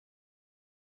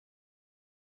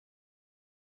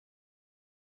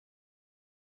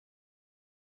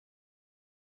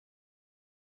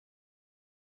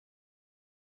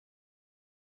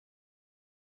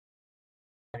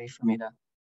ready for me to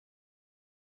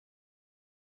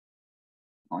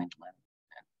go into live.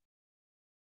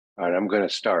 All right, I'm going to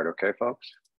start, okay,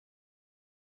 folks?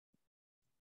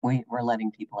 We're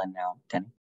letting people in now, Denny.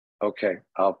 Okay,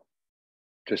 I'll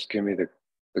just give me the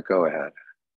go ahead.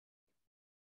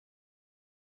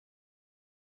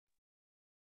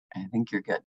 I think you're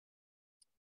good.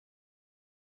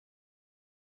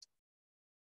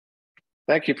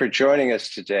 Thank you for joining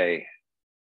us today,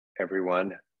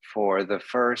 everyone, for the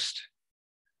first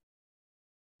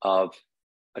of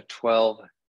a 12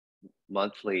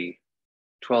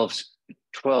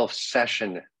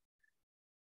 session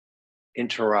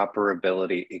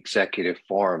interoperability executive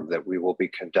forum that we will be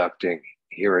conducting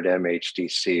here at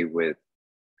MHDC with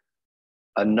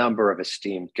a number of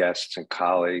esteemed guests and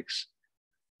colleagues.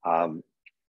 I'm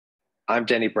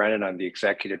Denny Brennan. I'm the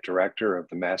Executive Director of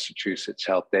the Massachusetts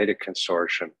Health Data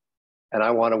Consortium, and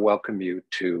I want to welcome you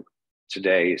to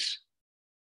today's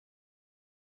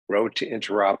Road to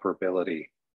Interoperability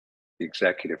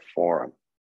Executive Forum.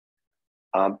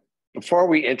 Before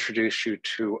we introduce you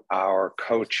to our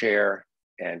co-chair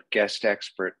and guest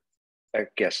experts,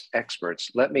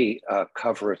 let me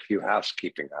cover a few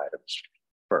housekeeping items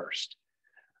first.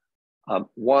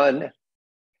 One,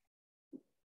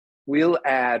 we'll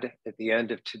add at the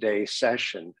end of today's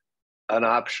session an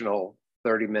optional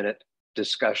 30-minute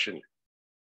discussion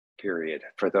period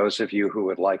for those of you who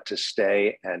would like to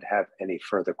stay and have any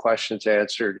further questions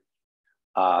answered.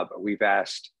 We've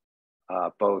asked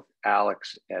both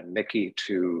Alex and Micky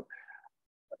to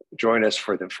join us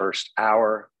for the first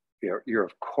hour. You're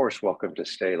of course welcome to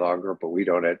stay longer, but we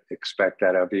don't expect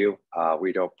that of you.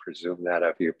 We don't presume that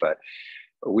of you, but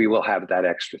we will have that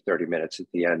extra 30 minutes at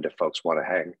the end if folks want to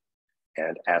hang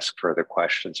and ask further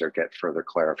questions or get further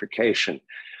clarification.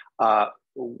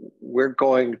 We're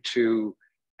going to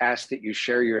ask that you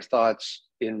share your thoughts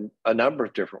in a number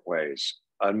of different ways.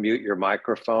 Unmute your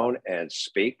microphone and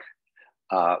speak.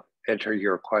 Enter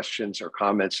your questions or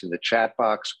comments in the chat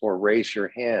box, or raise your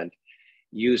hand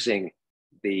using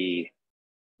the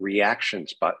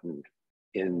reactions button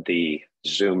in the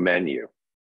Zoom menu.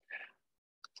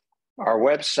 Our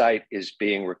website is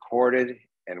being recorded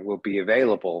and will be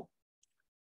available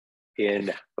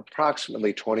in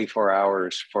approximately 24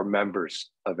 hours for members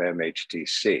of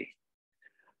MHDC.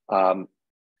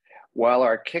 While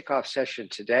our kickoff session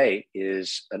today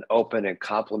is an open and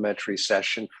complimentary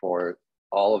session for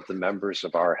all of the members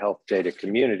of our health data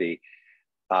community,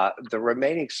 the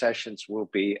remaining sessions will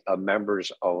be a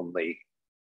members only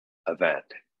event.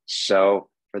 So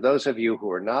for those of you who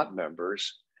are not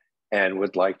members and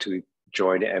would like to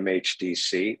join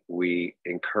MHDC, we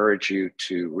encourage you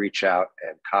to reach out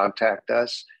and contact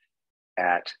us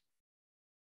at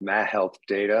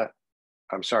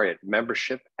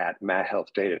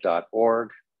membership@mahealthdata.org.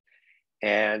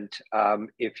 And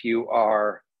if you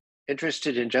are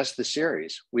interested in just the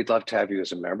series, we'd love to have you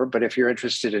as a member. But if you're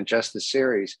interested in just the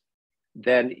series,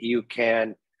 then you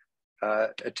can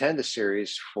attend the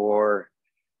series for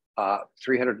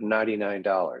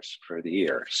 $399 for the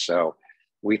year. So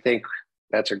we think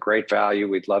that's a great value.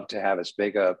 We'd love to have as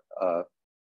big a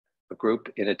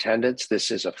group in attendance.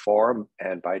 This is a forum,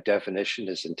 and by definition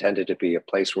is intended to be a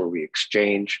place where we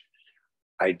exchange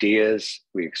ideas,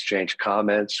 we exchange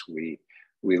comments, we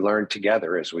learn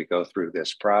together as we go through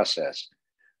this process.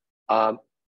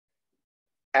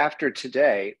 After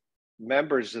today,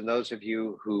 members and those of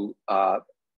you who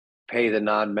pay the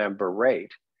non-member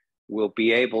rate will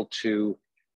be able to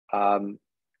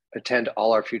attend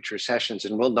all our future sessions,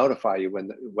 and we'll notify you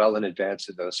well in advance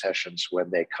of those sessions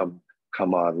when they come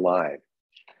online.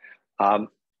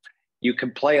 You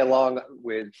can play along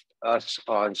with us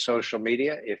on social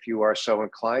media. If you are so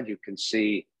inclined, you can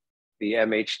see the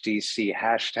MHDC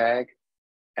hashtag,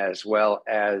 as well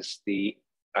as the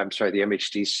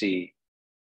MHDC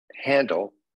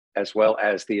handle, as well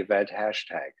as the event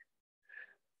hashtag.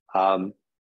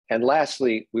 And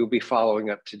lastly, we'll be following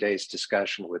up today's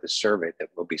discussion with a survey that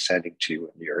we'll be sending to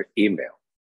you in your email.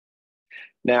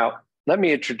 Now, let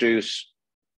me introduce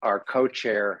our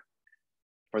co-chair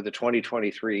for the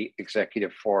 2023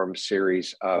 Executive Forum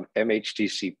Series,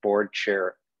 MHDC Board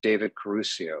Chair David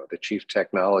Carusio, the Chief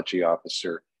Technology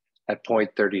Officer at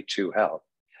Point 32 Health.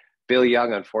 Bill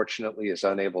Young, unfortunately, is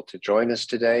unable to join us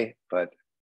today, but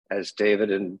as David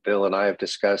and Bill and I have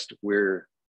discussed, we're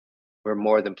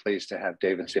more than pleased to have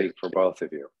David speak for both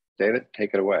of you. David,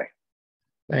 take it away.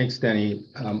 Thanks, Denny.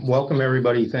 Welcome,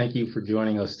 everybody. Thank you for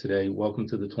joining us today. Welcome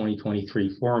to the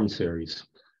 2023 Forum Series.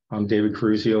 I'm David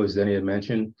Carusio, as Denny had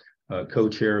mentioned,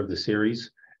 co-chair of the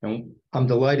series. And I'm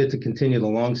delighted to continue the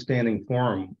long-standing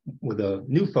forum with a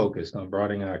new focus on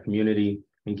broadening our community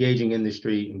engaging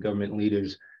industry and government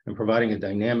leaders, and providing a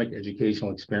dynamic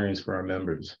educational experience for our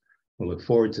members. We look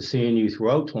forward to seeing you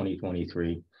throughout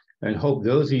 2023 and hope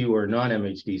those of you who are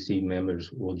non-MHDC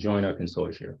members will join our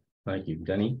consortium. Thank you.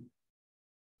 Denny?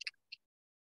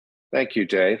 Thank you,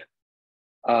 Dave.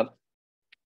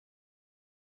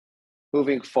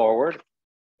 Moving forward,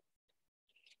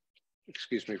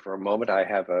 excuse me for a moment, I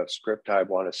have a script I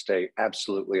want to stay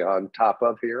absolutely on top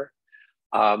of here.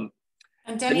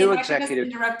 And Denny, if I could just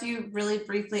interrupt you really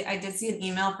briefly, I did see an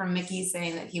email from Micky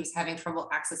saying that he was having trouble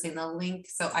accessing the link.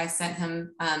 So I sent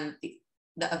him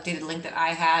the updated link that I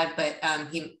had, but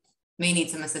he may need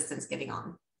some assistance getting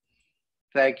on.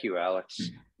 Thank you, Alex.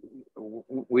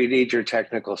 We need your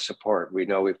technical support. We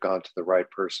know we've gone to the right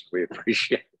person. We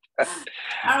appreciate that.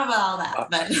 I don't know about all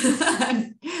that, but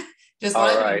just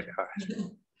all right.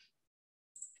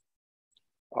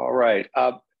 All right.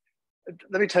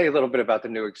 Let me tell you a little bit about the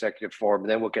new executive forum, and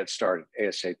then we'll get started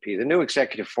ASAP. The new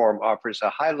executive forum offers a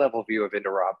high-level view of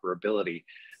interoperability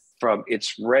from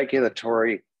its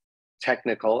regulatory,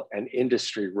 technical, and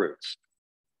industry roots,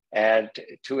 and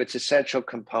to its essential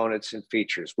components and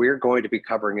features. We're going to be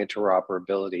covering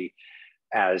interoperability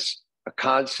as a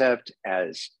concept,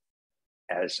 as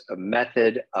a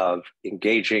method of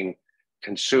engaging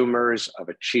consumers, of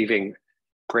achieving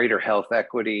greater health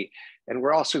equity. And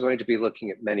we're also going to be looking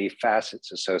at many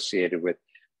facets associated with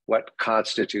what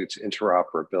constitutes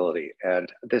interoperability. And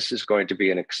this is going to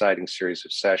be an exciting series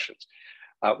of sessions.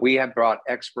 We have brought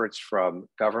experts from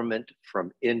government,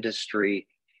 from industry,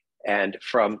 and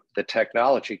from the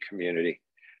technology community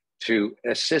to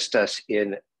assist us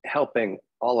in helping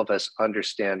all of us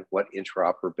understand what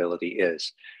interoperability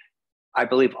is. I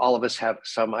believe all of us have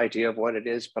some idea of what it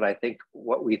is, but I think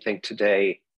what we think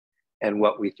today and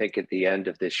what we think at the end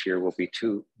of this year will be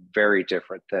two very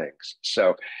different things.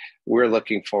 So we're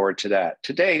looking forward to that.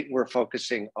 Today, we're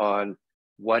focusing on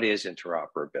what is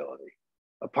interoperability.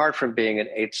 Apart from being an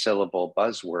 8-syllable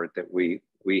buzzword that we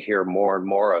hear more and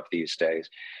more of these days,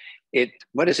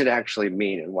 what does it actually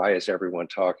mean, and why is everyone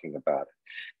talking about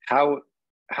it?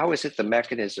 How is it the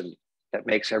mechanism that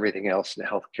makes everything else in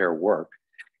healthcare work?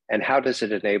 And how does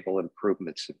it enable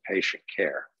improvements in patient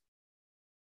care?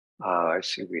 I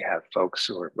see we have folks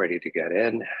who are ready to get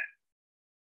in.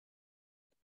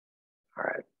 All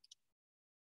right.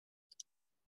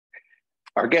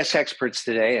 Our guest experts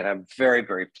today, and I'm very,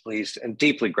 very pleased and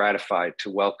deeply gratified to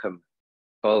welcome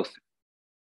both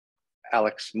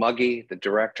Alex Mugge, the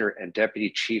Director and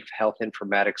Deputy Chief Health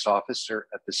Informatics Officer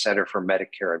at the Center for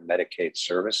Medicare and Medicaid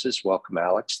Services. Welcome,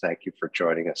 Alex. Thank you for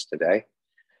joining us today.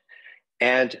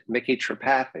 And Micky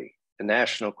Trepathi, the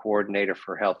National Coordinator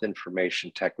for Health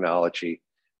Information Technology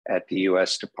at the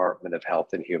U.S. Department of Health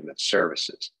and Human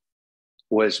Services.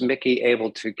 Was Micky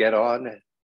able to get on,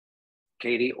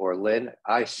 Katie or Lynn?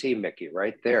 I see Micky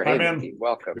right there. Hey, Micky,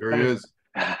 welcome. There he is.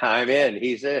 I'm in,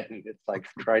 he's in. It's like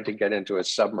trying to get into a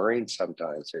submarine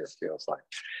sometimes here, it feels like,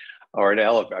 or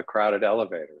a crowded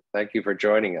elevator. Thank you for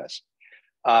joining us.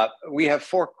 We have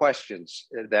 4 questions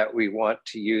that we want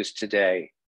to use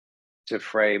today to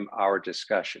frame our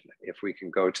discussion. If we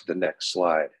can go to the next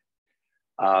slide.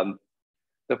 The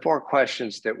 4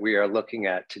 questions that we are looking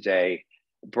at today,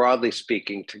 broadly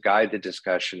speaking, to guide the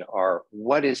discussion are: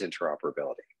 what is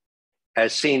interoperability?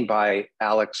 As seen by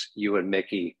Alex, you and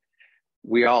Micky,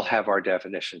 we all have our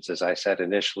definitions, as I said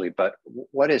initially, but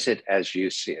what is it as you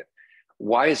see it?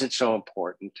 Why is it so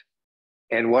important?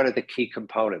 And what are the key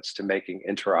components to making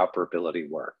interoperability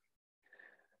work?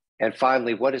 And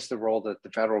finally, what is the role that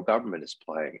the federal government is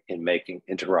playing in making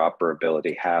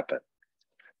interoperability happen?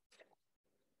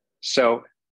 So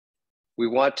we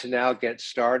want to now get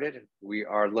started. We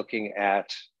are looking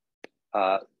at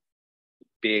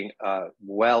being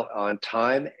well on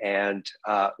time. And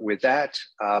with that,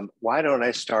 why don't I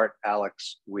start,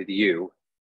 Alex, with you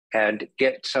and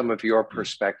get some of your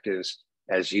perspectives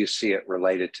as you see it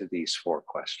related to these 4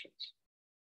 questions.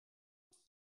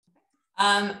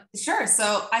 Sure.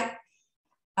 So I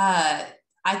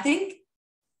think,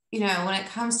 when it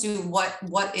comes to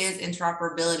what is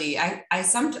interoperability, I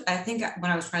think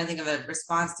when I was trying to think of a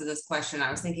response to this question,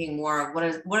 I was thinking more of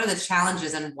what are the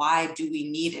challenges and why do we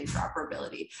need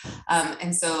interoperability?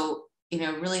 And so,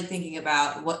 really thinking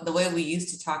about the way we used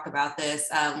to talk about this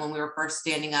when we were first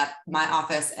standing up my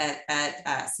office at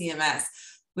CMS.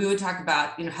 We would talk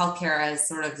about, healthcare as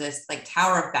sort of this like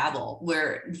Tower of Babel,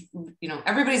 where,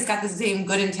 everybody's got the same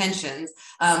good intentions,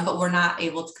 but we're not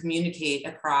able to communicate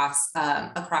across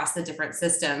the different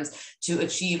systems to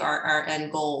achieve our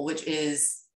end goal, which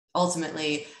is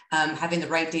ultimately having the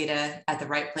right data at the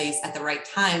right place at the right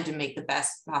time to make the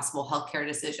best possible healthcare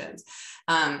decisions.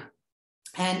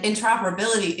 And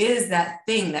interoperability is that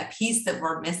thing, that piece that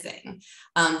we're missing,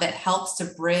 that helps to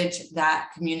bridge that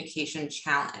communication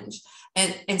challenge.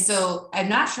 And so I'm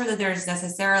not sure that there's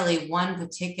necessarily one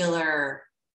particular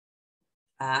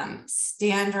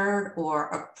standard or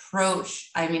approach.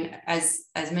 I mean, as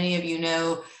many of you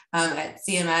know, at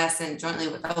CMS and jointly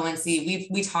with ONC,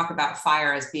 we talk about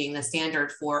FHIR as being the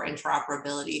standard for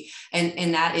interoperability,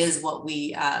 and that is what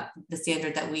the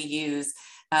standard that we use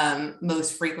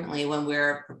most frequently when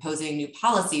we're proposing new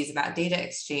policies about data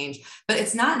exchange. But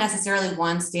it's not necessarily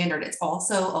one standard. It's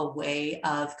also a way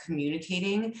of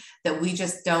communicating that we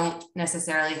just don't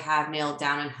necessarily have nailed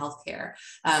down in healthcare.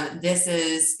 This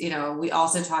is, we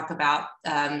also talk about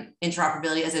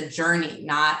interoperability as a journey,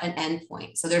 not an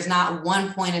endpoint. So there's not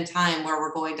one point in time where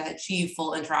we're going to achieve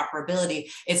full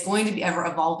interoperability. It's going to be ever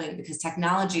evolving because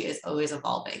technology is always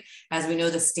evolving. As we know,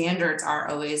 the standards are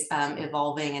always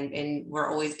evolving, and we're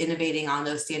always innovating on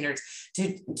those standards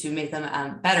to make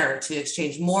them better, to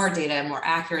exchange more data, more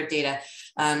accurate data,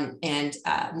 and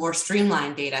more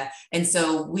streamlined data. And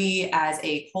so we as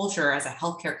a culture, as a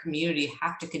healthcare community,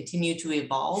 have to continue to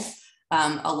evolve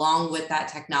along with that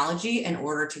technology in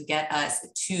order to get us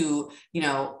to,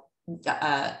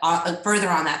 further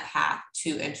on that path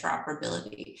to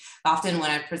interoperability. Often when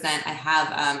I present, I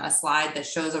have a slide that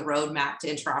shows a roadmap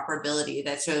to interoperability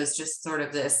that shows just sort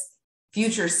of this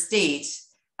future state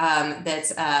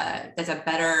that's a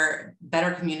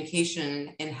better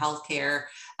communication in healthcare,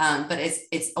 but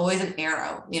it's always an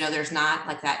arrow. There's not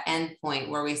like that end point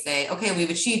where we say, okay, we've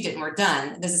achieved it and we're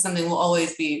done. This is something we'll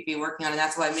always be working on, and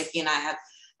that's why Micky and I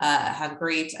have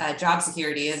great job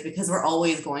security, is because we're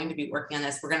always going to be working on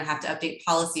this. We're going to have to update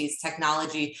policies,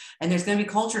 technology, and there's going to be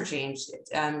culture change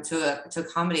to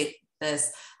accommodate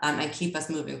this and keep us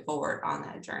moving forward on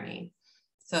that journey.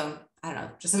 So I don't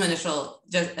know, just some initial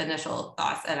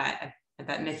thoughts, and I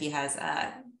bet Micky has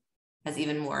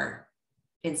even more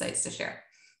insights to share.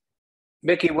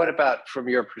 Micky, what about from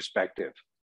your perspective?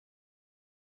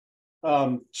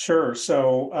 Sure.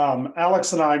 So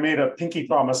Alex and I made a pinky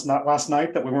promise last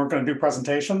night that we weren't going to do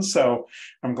presentations. So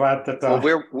I'm glad that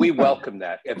well, we welcome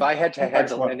that. If I had to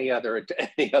handle any other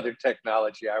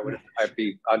technology, I'd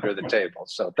be under the table.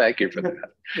 So thank you for that.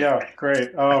 Yeah,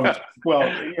 great. Well,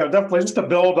 definitely just to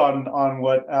build on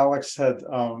what Alex had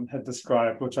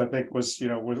described, which I think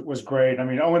was great. I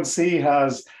mean, ONC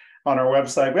has on our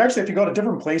website, if you go to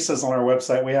different places on our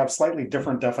website, we have slightly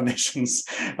different definitions,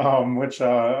 which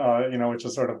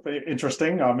is sort of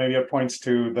interesting. Maybe it points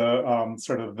to the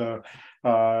sort of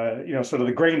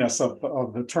the grayness of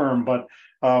the term. But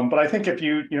I think if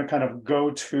you kind of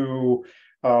go to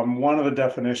one of the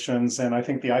definitions, and I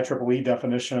think the IEEE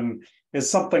definition is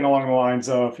something along the lines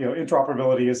of,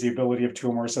 interoperability is the ability of two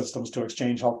or more systems to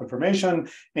exchange health information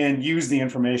and use the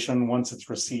information once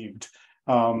it's received.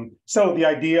 So the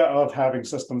idea of having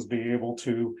systems be able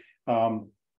to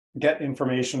get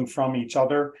information from each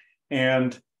other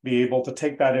and be able to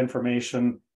take that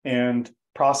information and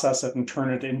process it and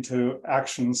turn it into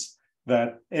actions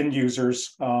that end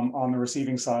users on the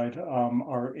receiving side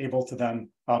are able to then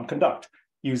conduct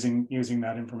using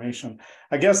that information.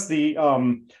 I guess a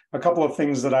couple of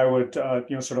things that I would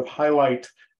sort of highlight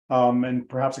and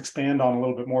perhaps expand on a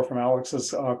little bit more from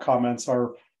Alex's comments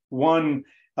are, one,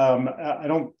 I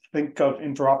don't think of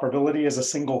interoperability as a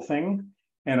single thing.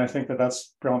 And I think that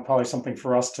that's probably something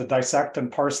for us to dissect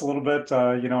and parse a little bit,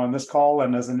 in this call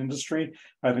and as an industry.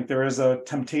 I think there is a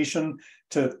temptation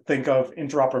to think of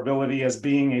interoperability as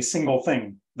being a single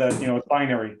thing, that, it's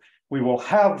binary. We don't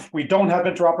have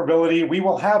interoperability, we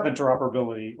will have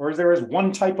interoperability, or there is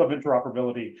one type of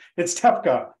interoperability. It's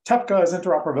TEPCA. TEPCA is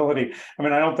interoperability.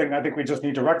 I think we just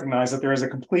need to recognize that there is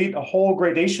a whole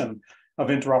gradation of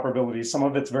interoperability. Some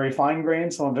of it's very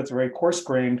fine-grained, some of it's very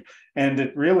coarse-grained, and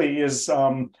it really is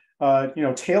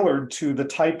tailored to the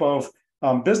type of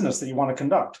business that you want to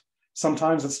conduct.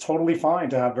 Sometimes it's totally fine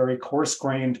to have very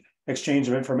coarse-grained exchange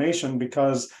of information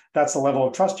because that's the level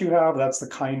of trust you have, that's the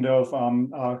kind of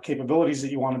capabilities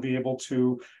that you want to be able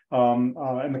to,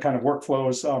 and the kind of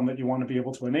workflows that you want to be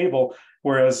able to enable.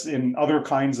 Whereas in other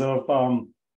kinds of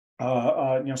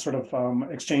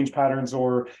exchange patterns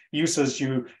or uses,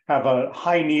 you have a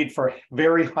high need for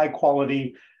very high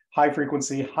quality, high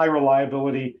frequency, high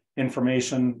reliability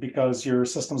information because your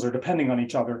systems are depending on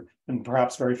each other in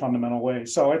perhaps very fundamental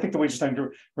ways. So I think that we just need to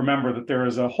remember that there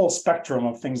is a whole spectrum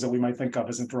of things that we might think of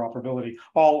as interoperability,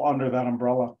 all under that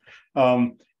umbrella.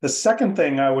 The second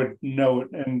thing I would note,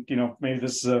 and maybe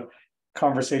this is a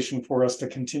conversation for us to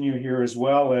continue here as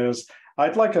well, is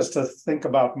I'd like us to think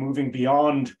about moving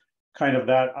beyond kind of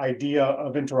that idea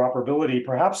of interoperability,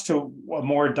 perhaps to a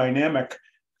more dynamic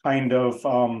kind of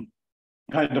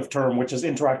kind of term, which is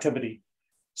interactivity.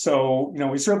 So,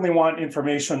 we certainly want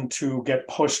information to get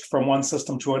pushed from one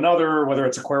system to another, whether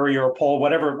it's a query or a poll,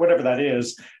 whatever that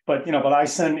is. But, but I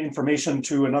send information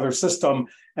to another system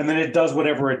and then it does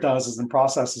whatever it does and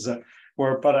processes it.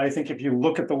 But I think if you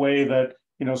look at the way that,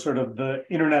 sort of the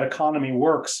internet economy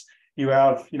works, you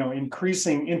have,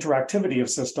 increasing interactivity of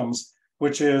systems,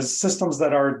 which is systems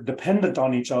that are dependent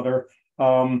on each other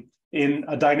in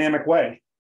a dynamic way.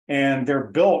 And they're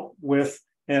built with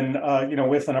an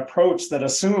approach that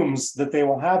assumes that they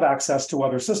will have access to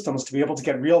other systems to be able to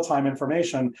get real-time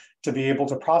information, to be able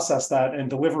to process that and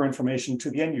deliver information to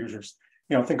the end users.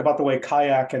 Think about the way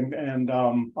Kayak and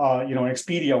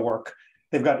Expedia work.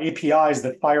 They've got APIs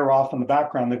that fire off in the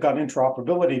background. They've got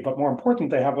interoperability, but more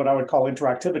important, they have what I would call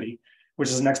interactivity, which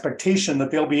is an expectation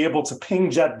that they'll be able to ping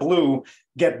JetBlue,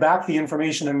 get back the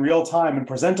information in real time and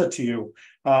present it to you,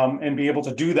 and be able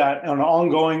to do that in an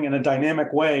ongoing and a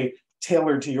dynamic way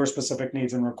tailored to your specific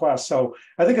needs and requests. So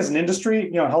I think as an industry,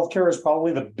 healthcare is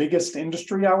probably the biggest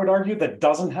industry, I would argue, that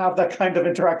doesn't have that kind of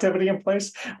interactivity in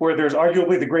place, where there's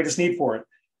arguably the greatest need for it.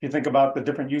 If you think about the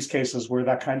different use cases where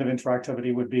that kind of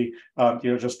interactivity would be,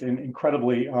 just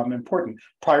incredibly important.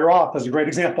 Prior auth is a great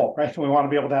example, right? We want to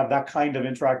be able to have that kind of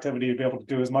interactivity to be able to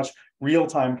do as much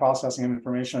real-time processing of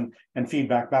information and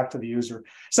feedback back to the user.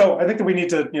 So I think that we need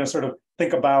to, sort of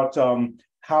think about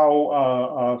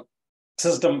how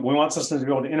we want systems to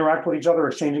be able to interact with each other,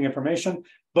 exchanging information,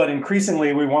 but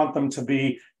increasingly we want them to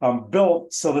be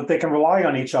built so that they can rely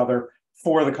on each other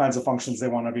for the kinds of functions they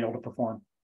want to be able to perform.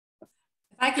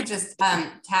 I could just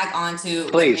tag on to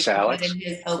please, Alex, in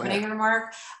his opening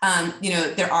remark.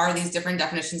 There are these different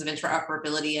definitions of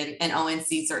interoperability, and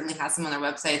ONC certainly has some on their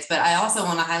websites. But I also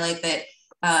want to highlight that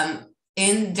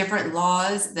in different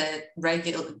laws that set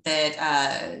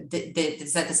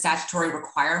the statutory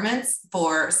requirements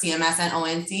for CMS and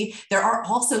ONC, there are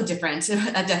also different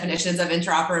definitions of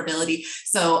interoperability.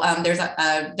 So there's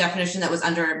a definition that was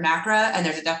under MACRA, and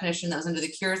there's a definition that was under the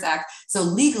Cures Act. So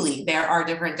legally, there are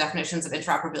different definitions of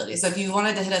interoperability. So if you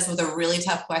wanted to hit us with a really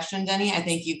tough question, Denny, I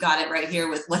think you've got it right here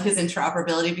with what is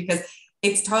interoperability, because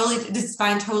it's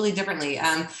defined totally differently.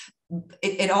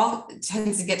 It all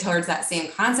tends to get towards that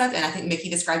same concept. And I think Micky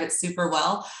described it super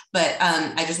well, but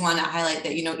I just want to highlight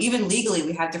that, even legally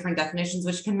we have different definitions,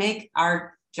 which can make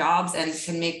our jobs and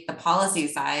can make the policy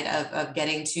side of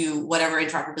getting to whatever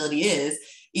interoperability is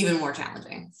even more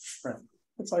challenging. Right.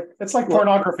 It's like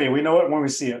pornography. We know it when we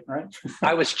see it, right?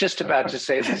 I was just about to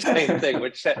say the same thing,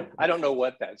 which said, I don't know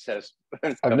what that says.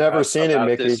 I've never seen it,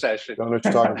 Micky. This session. Don't know what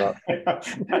you're talking about.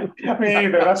 Me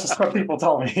either. That's just what people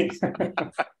tell me.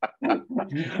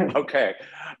 Okay.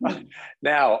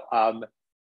 Now,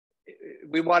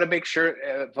 we want to make sure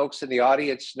folks in the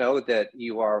audience know that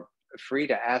you are free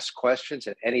to ask questions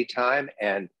at any time.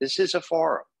 And this is a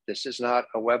forum. This is not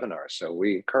a webinar. So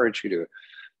we encourage you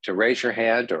to raise your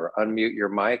hand or unmute your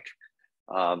mic,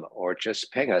 or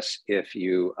just ping us if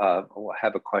you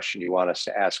have a question you want us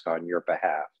to ask on your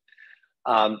behalf.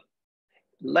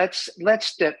 Let's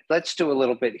do a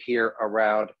little bit here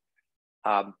around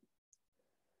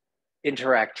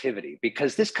interactivity,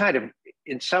 because this kind of,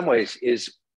 in some ways,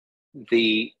 is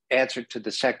the answer to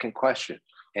the second question.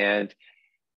 And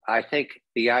I think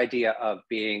the idea of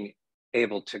being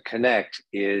able to connect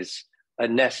is a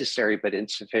necessary but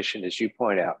insufficient, as you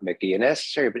point out, Micky, a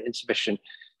necessary but insufficient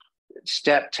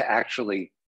step to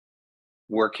actually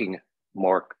working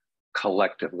more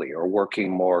collectively or working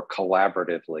more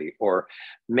collaboratively or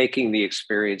making the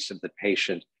experience of the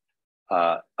patient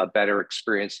a better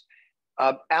experience.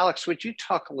 Alex, would you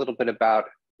talk a little bit about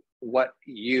what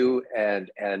you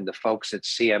and the folks at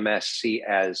CMS see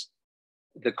as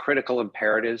the critical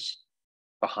imperatives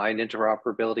behind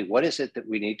interoperability? What is it that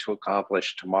we need to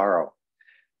accomplish tomorrow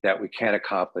that we can't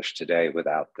accomplish today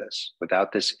without this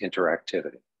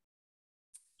interactivity?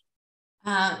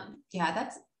 Yeah,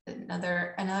 that's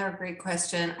another great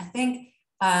question. I think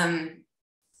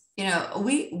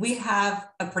we have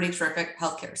a pretty terrific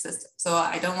healthcare system. So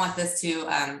I don't want this to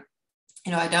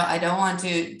I don't want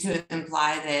to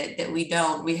imply that we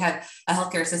don't. We have a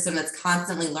healthcare system that's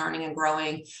constantly learning and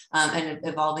growing and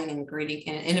evolving and creating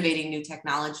and innovating new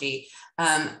technology.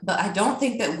 But I don't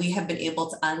think that we have been able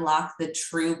to unlock the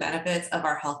true benefits of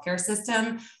our healthcare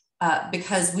system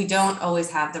because we don't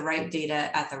always have the right data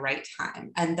at the right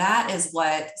time. And that is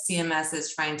what CMS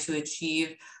is trying to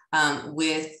achieve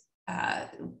with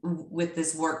with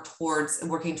this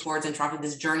working towards interoperability,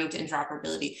 this journey to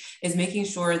interoperability, is making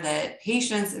sure that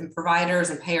patients and providers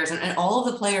and payers and all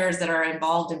of the players that are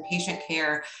involved in patient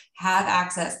care have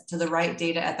access to the right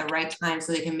data at the right time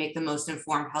so they can make the most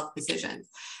informed health decisions.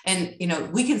 And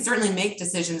we can certainly make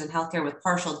decisions in healthcare with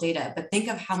partial data, but think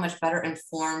of how much better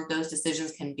informed those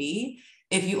decisions can be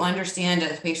if you understand a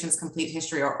patient's complete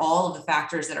history or all of the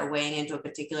factors that are weighing into a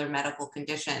particular medical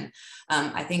condition.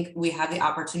 I think we have the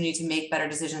opportunity to make better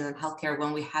decisions in healthcare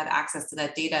when we have access to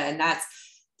that data. And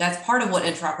that's part of what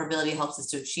interoperability helps us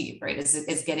to achieve, right?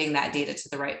 Is getting that data to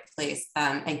the right place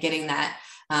and getting that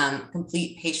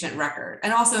complete patient record,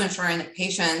 and also ensuring that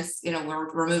patients, we're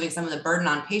removing some of the burden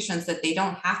on patients, that they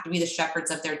don't have to be the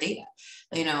shepherds of their data.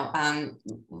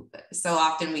 So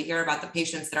often we hear about the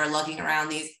patients that are lugging around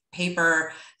these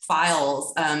paper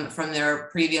files from their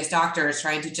previous doctors,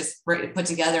 trying to just put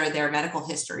together their medical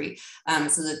history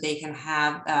so that they can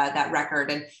have that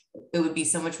record. And it would be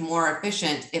so much more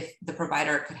efficient if the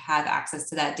provider could have access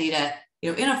to that data,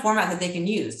 in a format that they can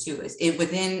use too,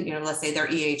 within, let's say their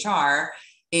EHR,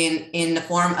 in the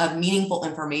form of meaningful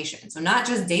information. So not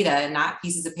just data and not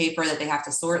pieces of paper that they have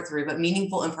to sort through, but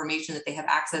meaningful information that they have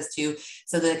access to,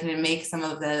 so that it can make some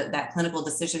of that clinical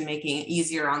decision-making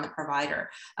easier on the provider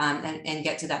and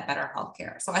get to that better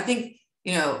healthcare. So I think,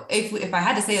 if I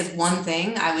had to say as one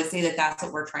thing, I would say that that's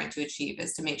what we're trying to achieve,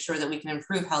 is to make sure that we can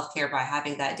improve healthcare by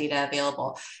having that data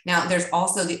available. Now, there's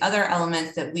also the other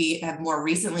elements that we have more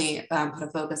recently put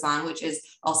a focus on, which is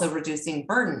also reducing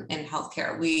burden in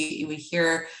healthcare. We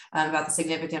hear about the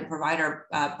significant provider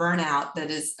burnout that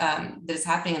is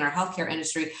happening in our healthcare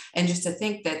industry, and just to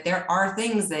think that there are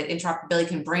things that interoperability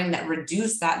can bring that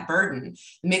reduce that burden,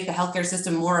 make the healthcare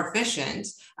system more efficient,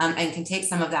 and can take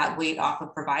some of that weight off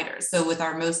of providers. So with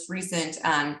our most recent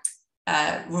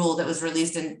rule that was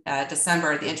released in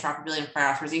December, the interoperability and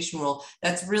prior authorization rule,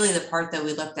 that's really the part that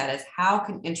we looked at, is how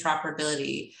can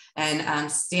interoperability and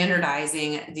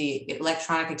standardizing the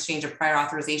electronic exchange of prior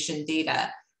authorization data,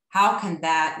 how can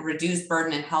that reduce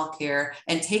burden in healthcare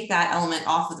and take that element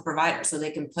off of the provider so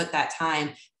they can put that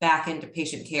time back into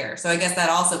patient care? So I guess that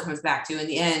also comes back to, in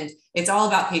the end, it's all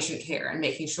about patient care and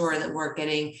making sure that we're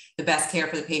getting the best care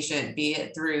for the patient, be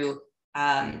it through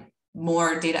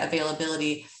more data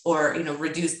availability or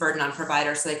reduce burden on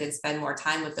providers so they can spend more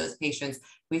time with those patients.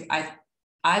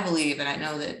 I believe, and I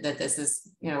know that this is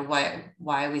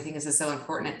why we think this is so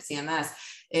important at CMS,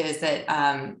 is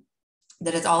that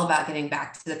that it's all about getting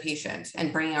back to the patient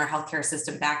and bringing our healthcare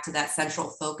system back to that central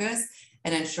focus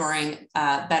and ensuring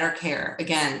better care,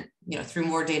 again, through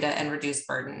more data and reduced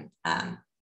burden.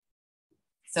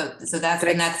 So that's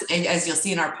as you'll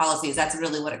see in our policies, that's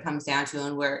really what it comes down to,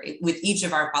 and where with each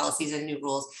of our policies and new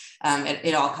rules,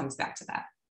 it all comes back to that.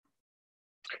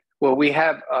 Well, we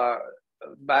have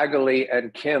Bagali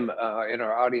and Kim in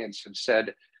our audience have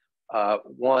said,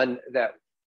 one, that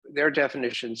their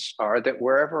definitions are that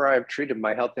wherever I've treated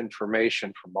my health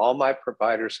information from all my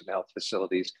providers and health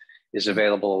facilities is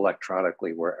available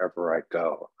electronically wherever I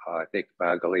go. I think,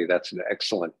 Bagali, that's an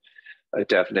excellent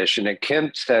definition. And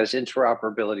Kim says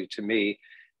interoperability to me,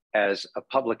 as a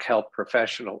public health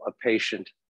professional, a patient,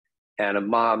 and a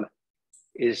mom,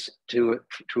 is to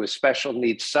a special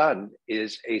needs son,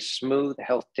 is a smooth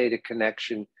health data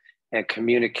connection and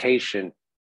communication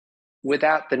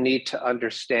without the need to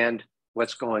understand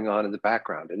what's going on in the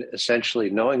background, and essentially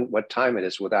knowing what time it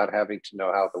is without having to know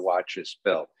how the watch is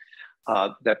built.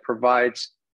 That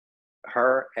provides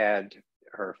her and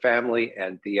her family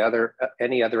and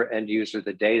any other end user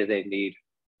the data they need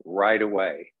right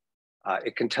away.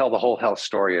 It can tell the whole health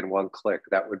story in one click.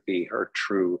 That would be her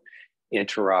true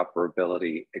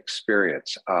interoperability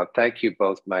experience. Thank you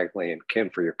both, Magali and Kim,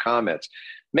 for your comments.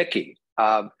 Micky,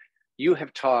 you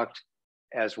have talked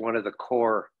as one of the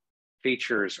core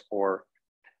features or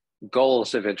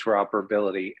goals of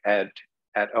interoperability at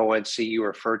ONC. You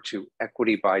referred to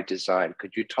equity by design.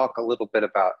 Could you talk a little bit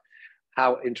about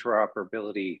how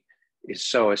interoperability is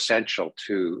so essential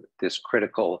to this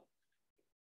critical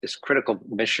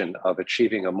mission of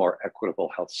achieving a more equitable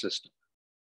health system?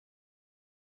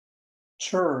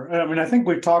 Sure. I mean, I think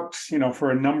we've talked,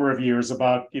 for a number of years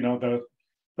about, the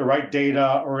right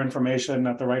data or information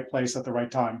at the right place at the right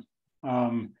time.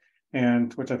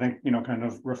 And which I think, kind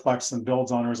of reflects and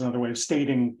builds on, or is another way of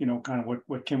stating, kind of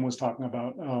what Kim was talking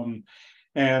about.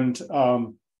 And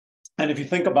if you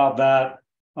think about that,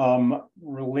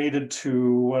 related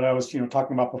to what I was,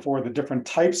 talking about before, the different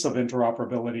types of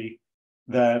interoperability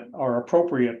that are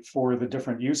appropriate for the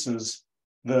different uses,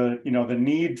 the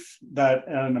need that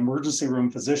an emergency room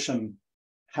physician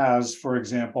has, for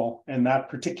example, in that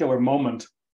particular moment,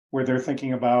 where they're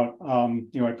thinking about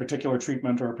a particular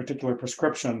treatment or a particular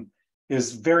prescription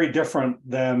is very different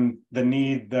than the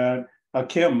need that a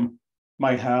Kim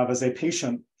might have as a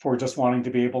patient for just wanting to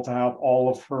be able to have all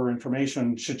of her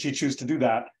information, should she choose to do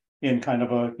that, in kind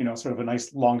of a sort of a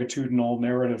nice longitudinal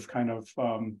narrative kind of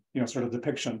sort of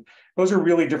depiction. Those are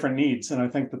really different needs, and I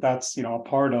think that that's a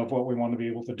part of what we want to be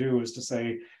able to do, is to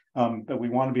say that we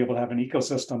want to be able to have an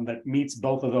ecosystem that meets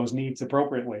both of those needs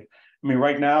appropriately. I mean,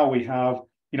 right now we have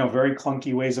very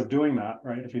clunky ways of doing that,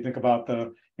 right? If you think about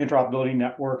the interoperability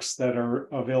networks that are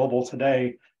available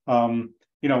today,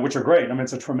 which are great. I mean,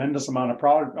 it's a tremendous amount of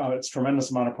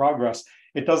progress.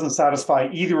 It doesn't satisfy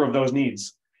either of those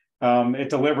needs. It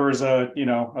delivers a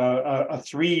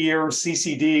 3-year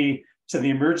CCD to the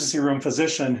emergency room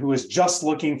physician who is just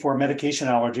looking for medication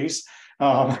allergies.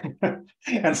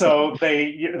 And so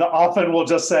they often will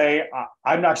just say,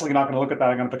 I'm actually not going to look at that.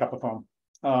 I'm going to pick up the phone.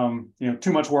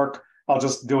 Too much work. I'll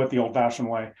just do it the old-fashioned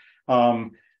way.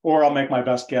 Or I'll make my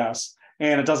best guess.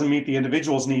 And it doesn't meet the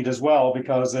individual's need as well,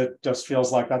 because it just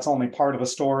feels like that's only part of the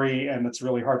story, and it's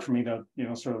really hard for me to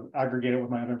sort of aggregate it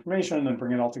with my other information and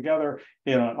bring it all together,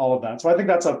 all of that. So I think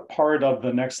that's a part of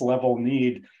the next level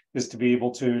need, is to be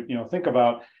able to think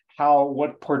about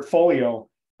what portfolio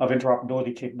of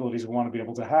interoperability capabilities we want to be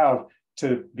able to have,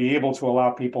 to be able to allow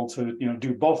people to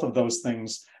do both of those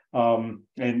things,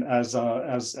 and as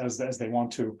they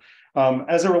want to.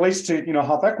 As it relates to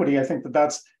health equity, I think that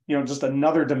that's just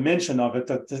another dimension of it,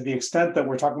 that to the extent that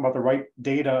we're talking about the right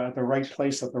data at the right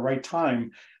place at the right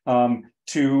time,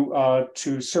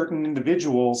 to certain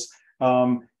individuals,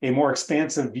 a more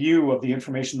expansive view of the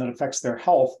information that affects their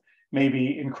health may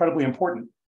be incredibly important.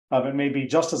 It may be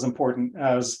just as important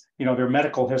as their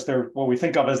medical history, what we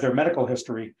think of as their medical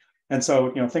history. And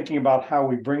so thinking about how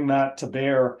we bring that to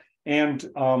bear and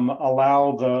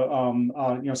allow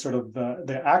the sort of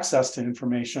the access to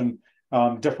information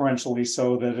differentially,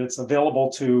 so that it's available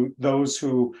to those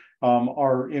who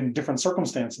are in different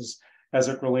circumstances as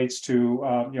it relates to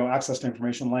access to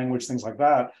information, language, things like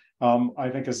that. I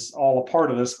think is all a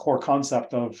part of this core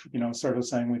concept of sort of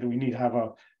saying we need to have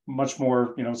a much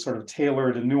more sort of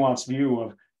tailored and nuanced view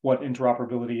of what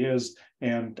interoperability is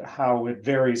and how it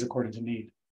varies according to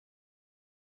need.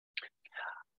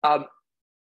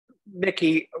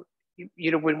 Micky,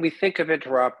 when we think of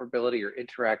interoperability or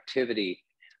interactivity,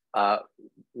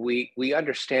 we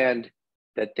understand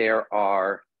that there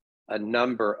are a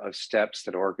number of steps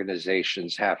that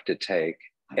organizations have to take,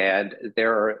 and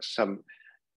there are some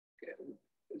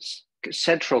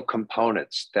central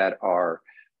components that are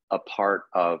a part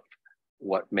of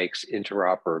what makes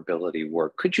interoperability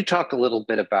work. Could you talk a little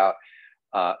bit about,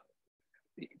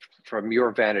 from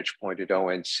your vantage point at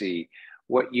ONC,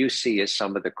 what you see as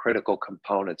some of the critical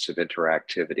components of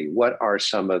interactivity? What are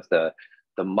some of the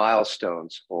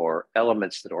milestones or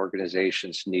elements that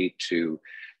organizations need to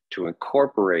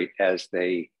incorporate as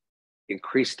they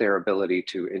increase their ability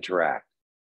to interact?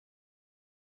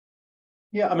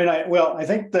 Yeah, I mean, I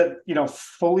think that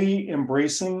fully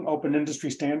embracing open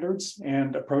industry standards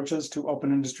and approaches to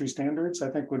open industry standards, I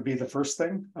think, would be the first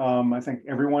thing. I think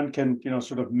everyone can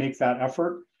sort of make that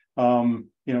effort,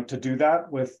 to do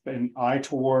that with an eye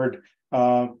toward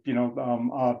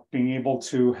being able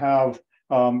to have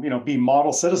be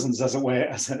model citizens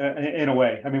in a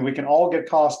way. I mean, we can all get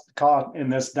caught in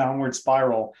this downward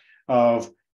spiral of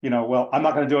well, I'm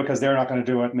not going to do it because they're not going to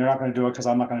do it, and they're not going to do it because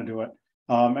I'm not going to do it.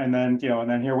 And then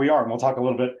here we are, and we'll talk a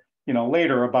little bit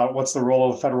later about what's the role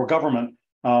of the federal government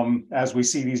as we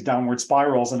see these downward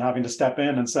spirals, and having to step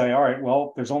in and say, all right,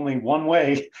 well, there's only one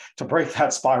way to break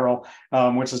that spiral,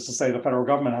 which is to say the federal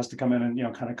government has to come in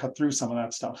and kind of cut through some of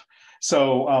that stuff.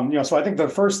 So so I think the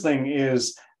first thing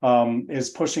is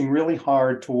pushing really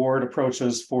hard toward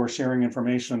approaches for sharing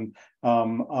information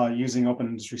using open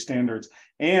industry standards,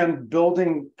 and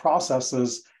building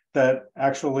processes that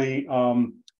actually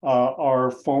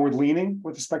are forward-leaning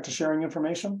with respect to sharing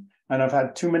information. And I've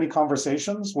had too many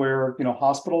conversations where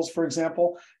hospitals, for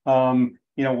example,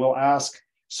 will ask,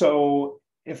 so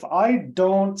if I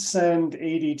don't send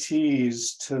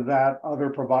ADTs to that other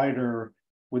provider,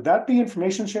 would that be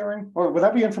information sharing, or would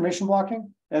that be information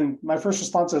blocking? And my first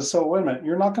response is, so wait a minute,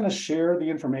 you're not going to share the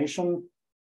information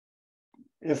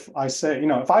if I say,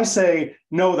 if I say,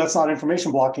 no, that's not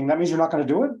information blocking, that means you're not going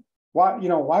to do it? Why,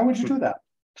 why would you do that?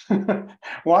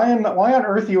 why on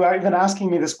earth are you even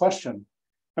asking me this question?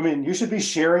 I mean, you should be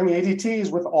sharing ADTs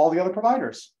with all the other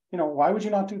providers. Why would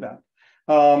you not do that?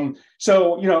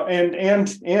 So,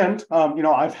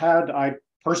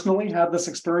 I personally had this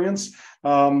experience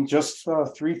just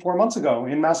 3-4 months ago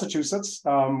in Massachusetts,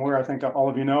 where I think all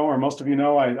of you know, or most of you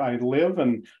know, I live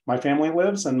and my family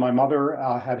lives, and my mother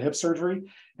had hip surgery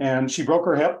and she broke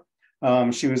her hip.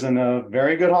 She was in a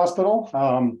very good hospital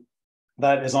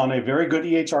that is on a very good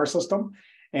EHR system.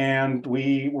 And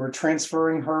we were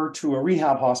transferring her to a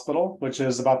rehab hospital, which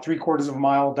is about 3/4 of a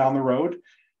mile down the road.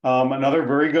 Another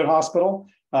very good hospital,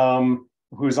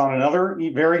 who's on another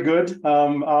very good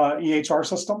EHR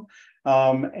system.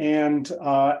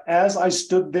 As I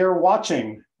stood there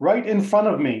watching, right in front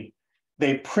of me,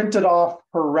 they printed off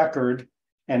her record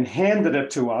and handed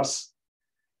it to us,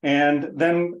 and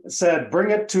then said,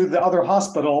 bring it to the other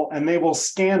hospital and they will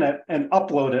scan it and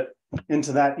upload it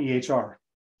into that EHR,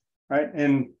 right?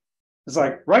 And it's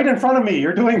like, right in front of me,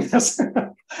 you're doing this.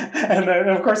 And then,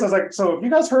 of course, I was like, so have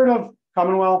you guys heard of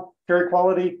Commonwealth, Care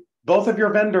Equality? Both of your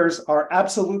vendors are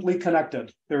absolutely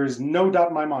connected. There is no doubt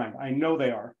in my mind. I know they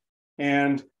are.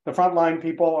 And the frontline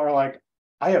people are like,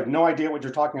 I have no idea what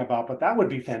you're talking about, but that would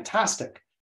be fantastic.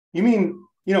 You mean,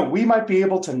 we might be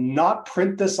able to not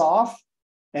print this off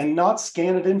and not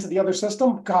scan it into the other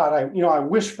system? God, I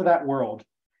wish for that world.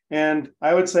 And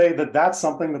I would say that that's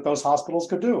something that those hospitals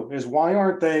could do, is why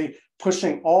aren't they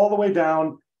pushing all the way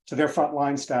down to their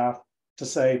frontline staff to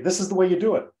say, this is the way you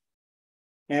do it?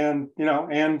 And,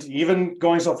 and even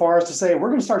going so far as to say, we're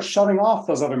going to start shutting off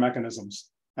those other mechanisms,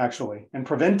 actually, and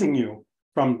preventing you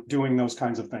from doing those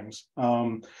kinds of things.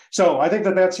 So I think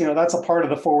that's a part of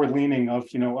the forward leaning of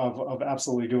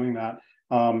absolutely doing that,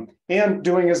 and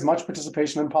doing as much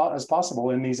participation as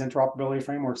possible in these interoperability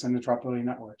frameworks and interoperability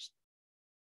networks.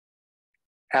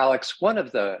 Alex, one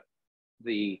of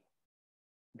the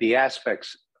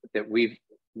aspects that we've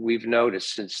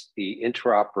noticed since the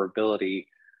interoperability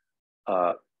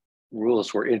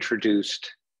rules were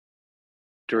introduced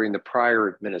during the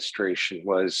prior administration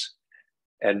was,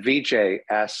 and Vijay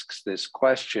asks this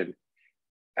question,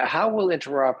 how will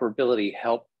interoperability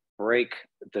help break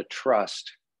the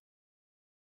trust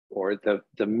or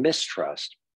the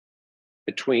mistrust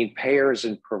between payers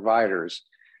and providers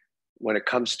when it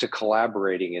comes to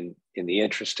collaborating in the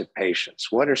interest of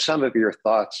patients? What are some of your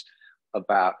thoughts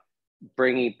about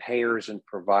bringing payers and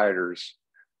providers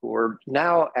who are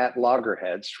now at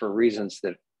loggerheads for reasons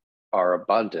that are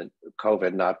abundant,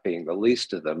 COVID not being the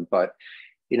least of them, but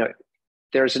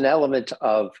there's an element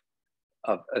of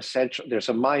essential, there's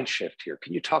a mind shift here.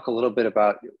 Can you talk a little bit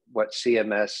about what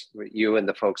CMS, what you and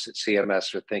the folks at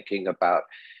CMS are thinking about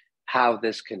how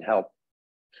this can help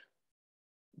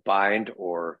bind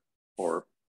or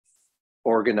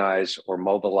organize or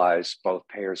mobilize both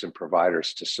payers and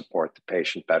providers to support the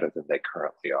patient better than they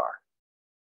currently are?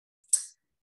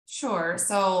 Sure.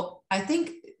 So I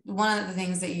think one of the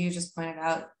things that you just pointed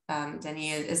out,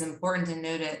 Denny, is important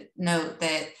to note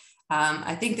that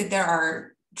I think that there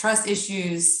are trust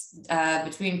issues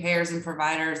between payers and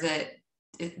providers that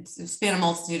span a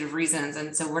multitude of reasons,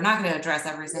 and so we're not going to address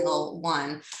every single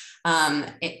one.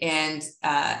 And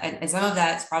some of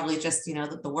that's probably just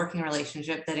the working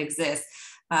relationship that exists.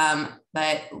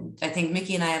 But I think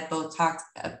Micky and I have both talked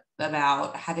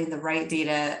about having the right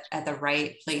data at the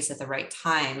right place at the right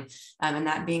time, and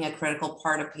that being a critical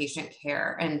part of patient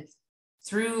care. And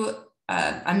through,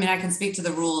 I can speak to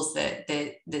the rules that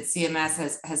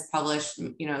CMS has published,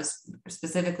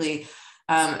 specifically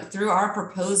through our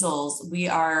proposals, we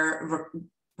are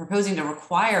proposing to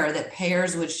require that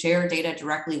payers would share data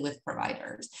directly with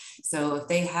providers. So if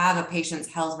they have a patient's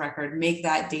health record, make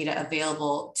that data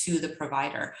available to the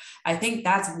provider. I think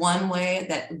that's one way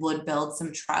that would build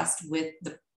some trust with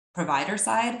the provider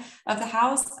side of the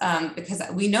house, because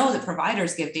we know that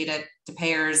providers give data to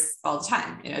payers all the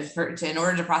time. In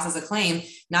order to process a claim,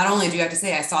 not only do you have to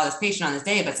say, I saw this patient on this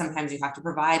day, but sometimes you have to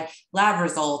provide lab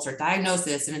results or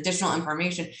diagnosis and additional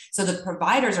information. So the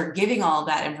providers are giving all of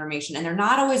that information and they're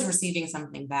not always receiving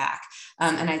something back.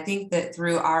 And I think that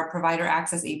through our provider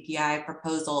access API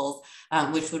proposals,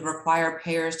 which would require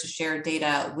payers to share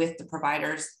data with the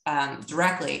providers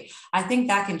directly, I think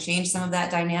that can change some of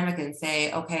that dynamic and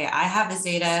say, okay, I have this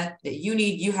data that you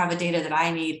need, you have a data that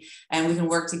I need, and we can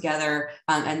work together,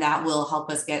 and that will help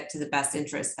us get to the best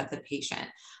interest of the patient.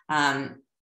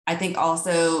 I think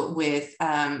also with,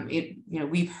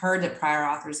 we've heard that prior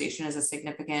authorization has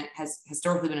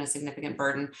historically been a significant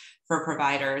burden for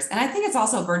providers. And I think it's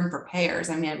also a burden for payers.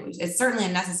 I mean, it's certainly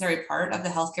a necessary part of the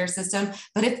healthcare system,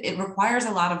 but it requires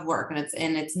a lot of work,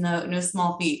 and it's no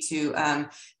small feat to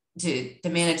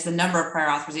manage the number of prior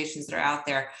authorizations that are out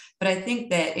there. But I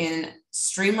think that in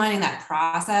streamlining that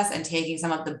process and taking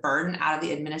some of the burden out of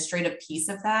the administrative piece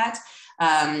of that,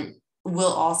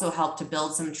 will also help to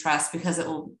build some trust, because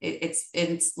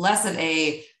it's less of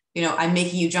a, I'm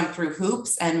making you jump through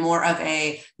hoops, and more of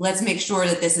a, let's make sure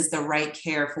that this is the right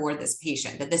care for this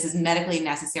patient, that this is medically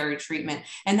necessary treatment.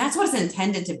 And that's what it's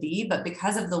intended to be. But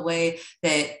because of the way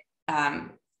that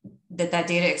that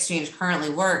data exchange currently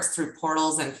works through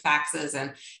portals and faxes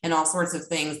and all sorts of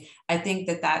things, I think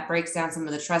that breaks down some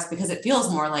of the trust, because it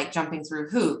feels more like jumping through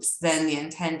hoops than the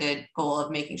intended goal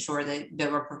of making sure that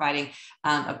we're providing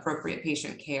appropriate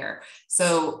patient care.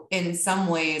 So in some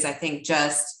ways, I think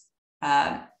just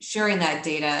sharing that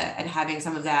data and having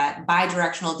some of that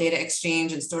bi-directional data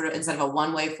exchange and sort of instead of a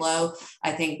one-way flow,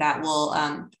 I think that will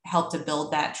help to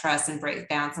build that trust and break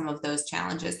down some of those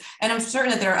challenges. And I'm certain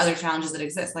that there are other challenges that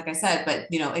exist, like I said, but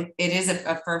it is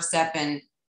a first step in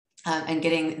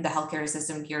getting the healthcare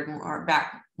system geared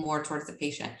more towards the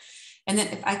patient. And then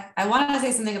if I wanted to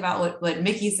say something about what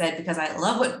Micky said, because I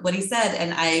love what he said,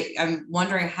 and I'm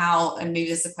wondering how, and maybe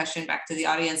this is a question back to the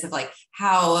audience of like,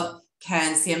 how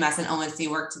can CMS and ONC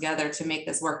work together to make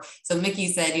this work? So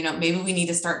Micky said, maybe we need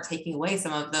to start taking away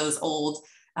some of those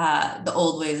the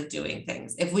old ways of doing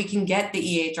things. If we can get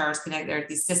the EHRs connected, or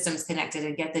these systems connected,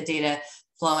 and get the data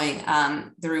flowing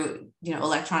through,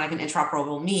 electronic and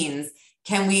interoperable means,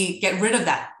 can we get rid of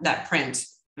that print?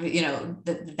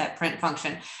 That print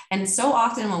function. And so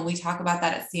often when we talk about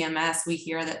that at CMS, we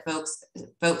hear that folks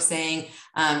saying,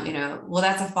 well,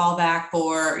 that's a fallback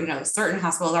for, certain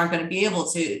hospitals aren't going to be able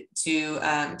to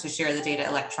share the data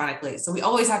electronically. So we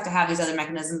always have to have these other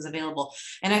mechanisms available.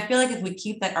 And I feel like if we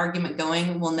keep that argument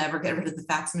going, we'll never get rid of the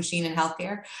fax machine in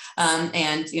healthcare.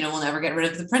 And we'll never get rid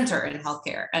of the printer in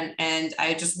healthcare. And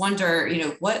I just wonder,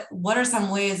 what are some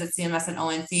ways that CMS and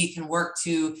ONC can work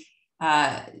to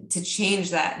change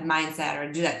that mindset,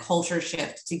 or do that culture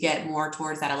shift to get more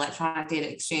towards that electronic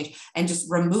data exchange, and just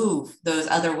remove those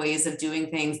other ways of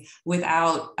doing things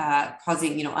without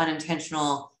causing,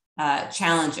 unintentional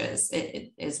challenges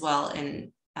as well.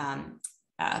 And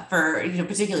for,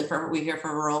 particularly for what we hear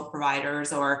for rural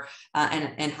providers, or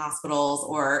and hospitals,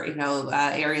 or,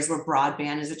 areas where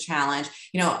broadband is a challenge,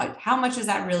 how much is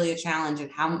that really a challenge,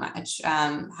 and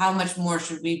how much more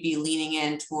should we be leaning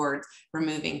in towards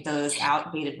removing those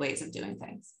outdated ways of doing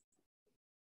things?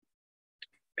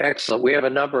 Excellent. We have a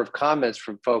number of comments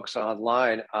from folks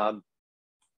online.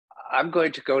 I'm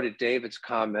going to go to David's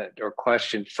comment or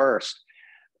question first.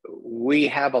 We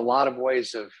have a lot of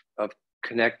ways of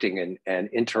connecting and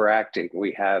interacting.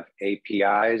 We have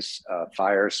APIs,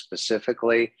 FHIR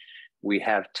specifically. We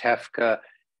have TEFCA,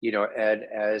 and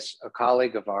as a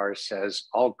colleague of ours says,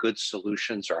 all good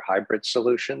solutions are hybrid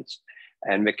solutions.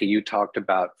 And Micky, you talked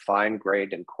about fine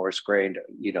grained and coarse grained,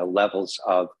 levels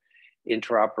of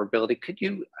interoperability. Could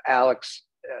you, Alex,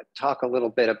 talk a little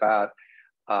bit about,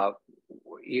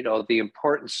 the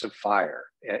importance of FHIR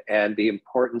and the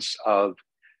importance of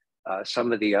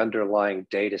some of the underlying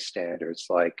data standards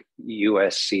like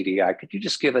US CDI? Could you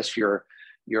just give us your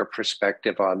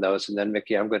perspective on those? And then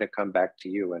Micky, I'm going to come back to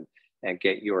you and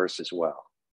get yours as well.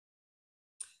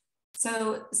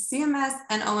 So CMS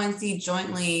and ONC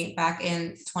jointly back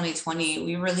in 2020,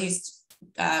 we released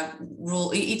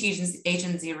rule, each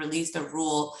agency released a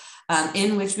rule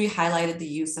in which we highlighted the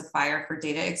use of FHIR for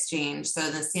data exchange. So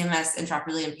the CMS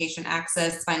Interoperability and Patient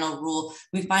Access final rule,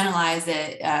 we finalized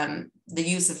it, the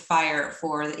use of FHIR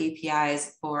for the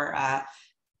APIs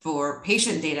for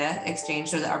patient data exchange,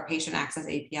 so that our patient access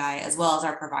API, as well as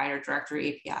our provider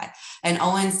directory API. And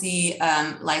ONC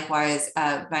likewise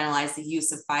finalized the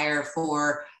use of FHIR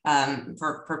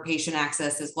for patient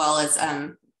access, as well as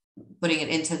putting it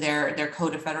into their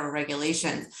code of federal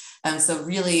regulations. So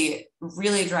really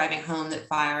driving home that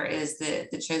FHIR is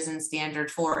the chosen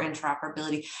standard for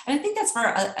interoperability. And I think that's for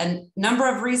a number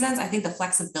of reasons. I think the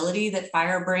flexibility that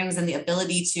FHIR brings, and the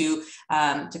ability to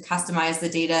customize the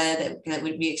data that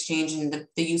would be exchanged, and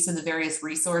the use of the various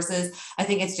resources. I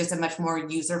think it's just a much more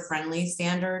user-friendly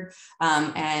standard,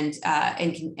 and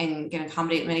can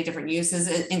accommodate many different uses,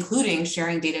 including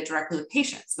sharing data directly with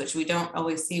patients, which we don't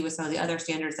always see with some of the other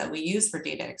standards that we use for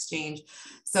data exchange.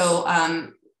 So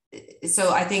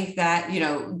I think that,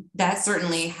 that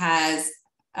certainly has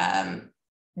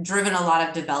driven a lot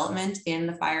of development in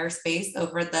the FHIR space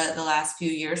over the last few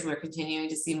years. We're continuing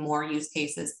to see more use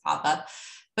cases pop up.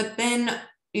 But then,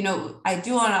 I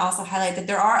do want to also highlight that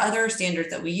there are other standards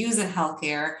that we use in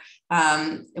healthcare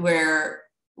where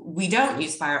we don't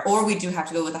use FHIR, or we do have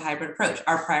to go with a hybrid approach.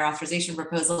 Our prior authorization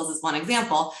proposals is one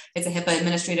example. It's a HIPAA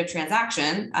administrative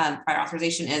transaction. Prior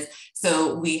authorization is,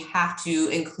 so we have to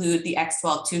include the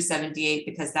X12278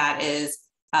 because that is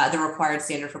the required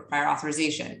standard for prior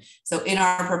authorization. So in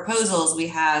our proposals, we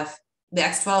have the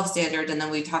X12 standard, and then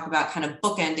we talk about kind of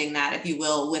bookending that, if you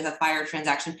will, with a fire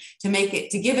transaction to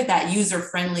give it that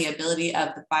user-friendly ability of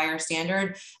the fire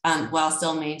standard, while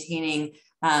still maintaining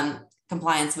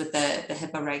compliance with the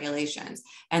HIPAA regulations.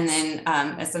 And then,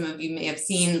 as some of you may have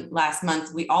seen last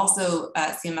month, we also,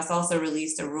 CMS also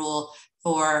released a rule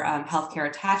for healthcare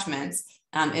attachments,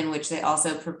 in which they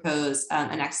also propose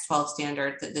an X12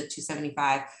 standard, the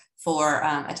 275 for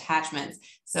attachments.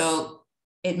 So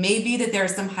it may be that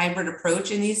there's some hybrid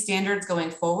approach in these standards going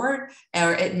forward,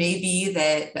 or it may be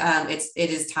that it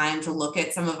is time to look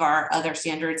at some of our other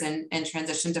standards and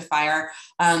transition to fire.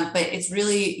 But it's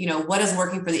really, you know, what is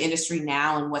working for the industry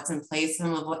now and what's in place.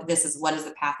 Some of what is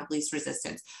the path of least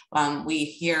resistance. We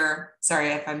hear, sorry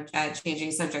if I'm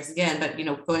changing subjects again, but, you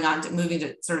know, moving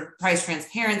to sort of price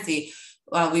transparency.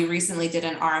 We recently did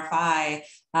an RFI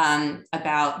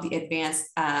about the advanced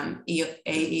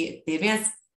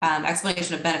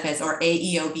explanation of benefits, or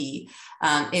AEOB,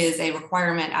 is a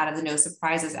requirement out of the No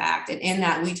Surprises Act. And in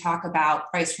that, we talk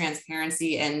about price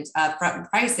transparency and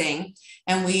pricing,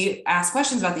 and we ask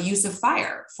questions about the use of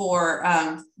fire for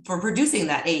producing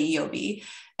that AEOB.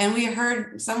 And we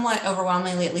heard somewhat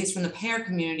overwhelmingly, at least from the payer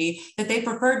community, that they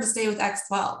preferred to stay with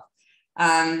X12.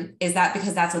 Is that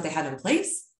because that's what they have in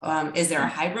place? Is there a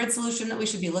hybrid solution that we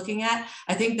should be looking at?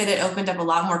 I think that it opened up a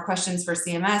lot more questions for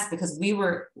CMS, because we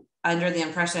were under the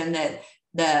impression that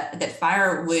that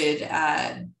fire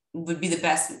would be the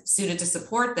best suited to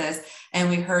support this. And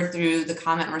we heard through the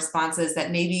comment responses that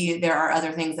maybe there are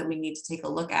other things that we need to take a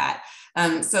look at.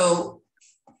 So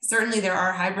certainly there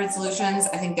are hybrid solutions.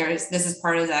 I think this is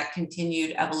part of that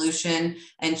continued evolution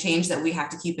and change that we have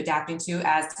to keep adapting to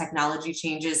as technology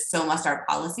changes. So must our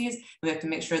policies. We have to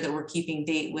make sure that we're keeping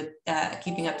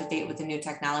up to date with the new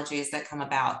technologies that come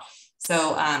about.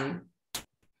 So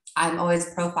I'm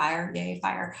always pro fire, yay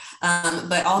fire,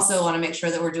 but also want to make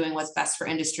sure that we're doing what's best for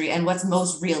industry and what's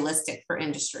most realistic for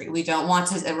industry. We don't want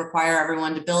to require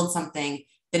everyone to build something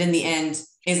that in the end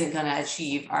isn't going to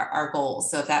achieve our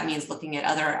goals. So if that means looking at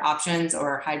other options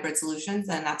or hybrid solutions,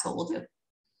 then that's what we'll do.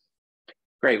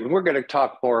 Great. We're going to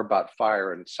talk more about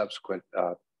fire and subsequent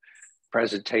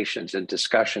presentations and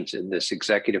discussions in this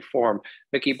executive forum.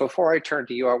 Micky, before I turn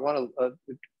to you, I want to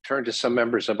turn to some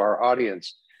members of our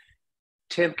audience.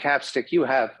 Tim Capstick, you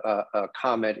have a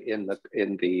comment in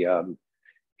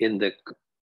the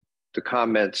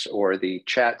comments or the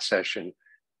chat session.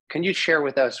 Can you share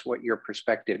with us what your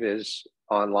perspective is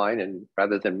online, and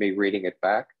rather than me reading it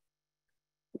back?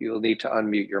 You'll need to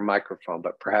unmute your microphone,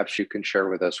 but perhaps you can share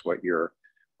with us what your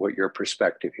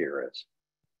perspective here is.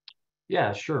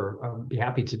 Yeah, sure. I'll be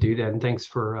happy to do that. And thanks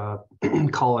for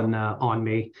calling on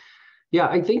me. Yeah,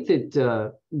 I think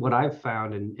that what I've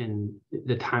found in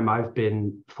the time I've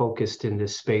been focused in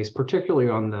this space, particularly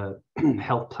on the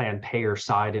health plan payer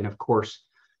side, and of course,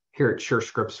 here at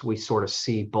SureScripts, we sort of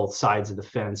see both sides of the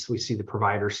fence. We see the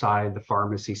provider side, the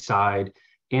pharmacy side,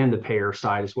 and the payer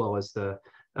side, as well as the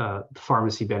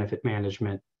pharmacy benefit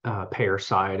management payer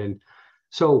side. And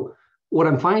so what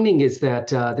I'm finding is that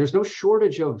there's no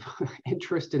shortage of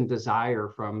interest and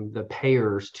desire from the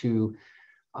payers to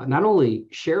not only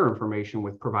share information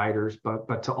with providers,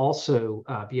 but to also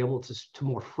be able to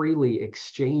more freely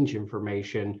exchange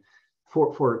information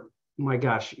for my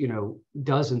gosh, you know,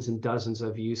 dozens and dozens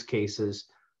of use cases,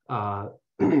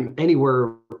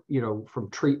 anywhere, you know,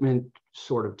 from treatment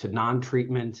sort of to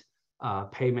non-treatment,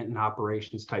 payment and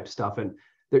operations type stuff. And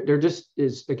there just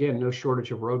is, again, no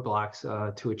shortage of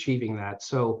roadblocks to achieving that.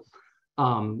 So,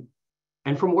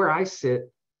 and from where I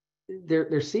sit,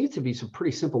 there seems to be some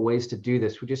pretty simple ways to do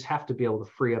this. We just have to be able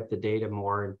to free up the data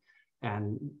more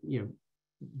and you know,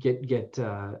 get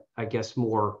I guess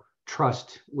more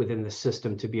trust within the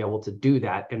system to be able to do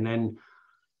that. And then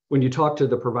when you talk to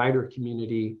the provider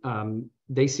community,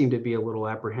 they seem to be a little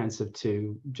apprehensive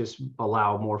to just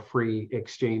allow more free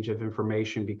exchange of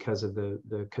information because of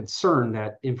the concern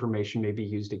that information may be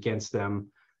used against them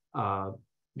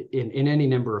in any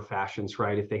number of fashions,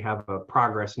 right? If they have a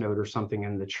progress note or something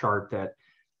in the chart that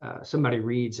somebody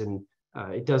reads and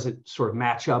it doesn't sort of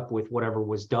match up with whatever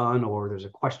was done, or there's a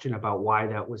question about why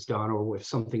that was done, or if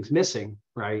something's missing,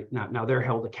 right? Now they're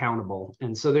held accountable.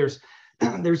 And so there's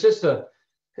just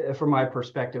from my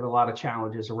perspective, a lot of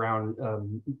challenges around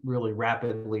really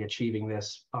rapidly achieving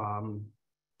this.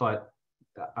 But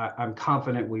I'm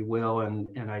confident we will.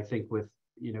 And I think with,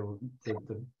 you know,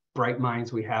 the bright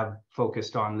minds we have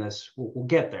focused on this, we'll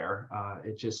get there.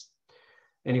 It just,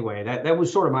 anyway, that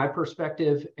was sort of my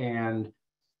perspective, and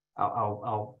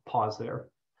I'll pause there.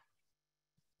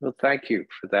 Well, thank you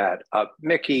for that.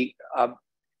 Micky,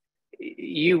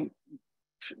 you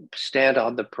stand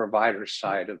on the provider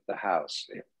side of the house.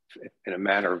 in a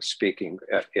manner of speaking,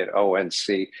 at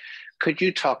ONC. Could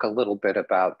you talk a little bit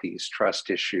about these trust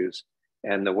issues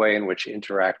and the way in which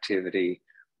interactivity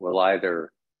will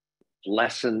either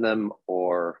lessen them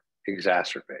or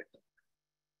exacerbate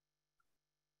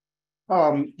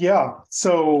them? Yeah.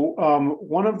 So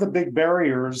one of the big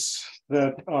barriers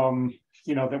that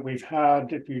that we've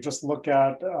had, if you just look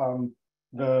at sort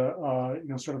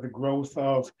of the growth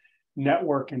of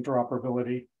network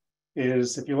interoperability,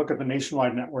 is if you look at the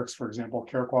nationwide networks, for example,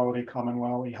 Care Quality,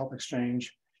 Commonwealth, eHealth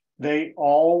Exchange, they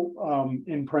all,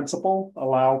 in principle,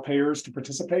 allow payers to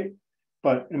participate,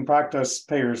 but in practice,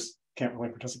 payers can't really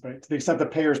participate. To the extent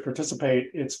that payers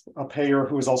participate, it's a payer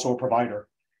who is also a provider.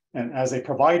 And as a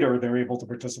provider, they're able to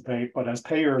participate, but as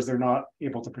payers, they're not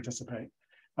able to participate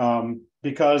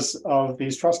because of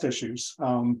these trust issues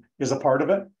is a part of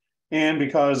it. And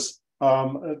because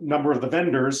a number of the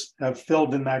vendors have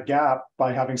filled in that gap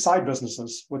by having side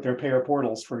businesses with their payer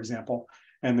portals, for example.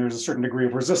 And there's a certain degree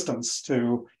of resistance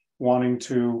to wanting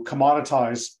to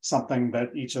commoditize something that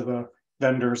each of the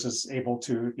vendors is able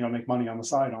to make money on the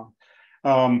side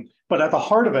on. But at the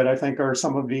heart of it, I think, are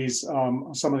some of these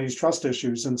trust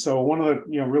issues. And so one of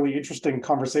the really interesting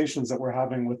conversations that we're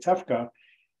having with TEFCA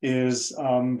is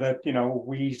that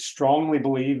we strongly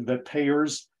believe that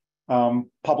payers,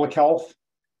 public health,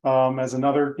 as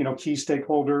another key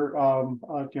stakeholder,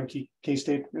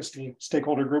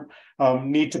 stakeholder group,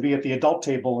 need to be at the adult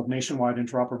table of nationwide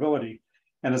interoperability.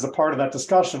 And as a part of that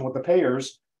discussion with the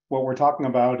payers, what we're talking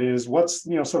about is what's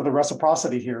sort of the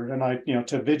reciprocity here. And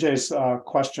to Vijay's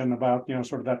question about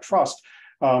sort of that trust,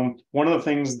 one of the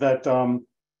things that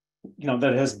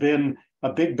that has been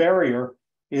a big barrier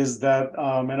is that,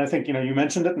 and I think you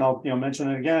mentioned it, and I'll mention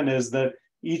it again, is that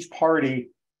each party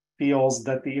feels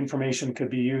that the information could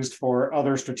be used for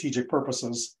other strategic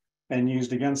purposes and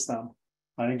used against them.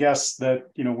 I guess that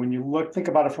when you think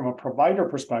about it from a provider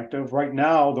perspective, right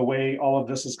now the way all of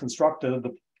this is constructed,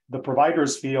 the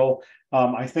providers feel,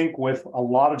 I think with a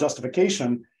lot of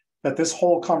justification, that this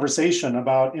whole conversation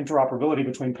about interoperability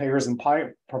between payers and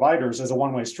providers is a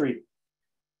one-way street.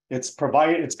 It's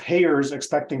payers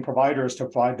expecting providers to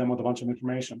provide them with a bunch of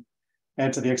information.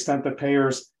 And to the extent that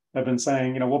payers have been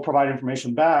saying, we'll provide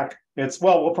information back,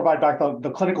 we'll provide back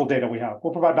the clinical data we have.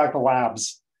 We'll provide back the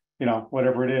labs,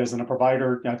 whatever it is. And a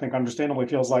provider, I think understandably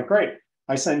feels like, great,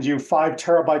 I send you 5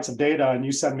 terabytes of data and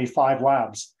you send me 5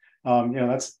 labs.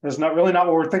 That's not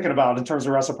what we're thinking about in terms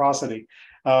of reciprocity.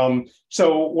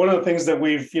 So one of the things that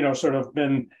we've sort of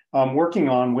been working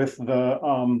on with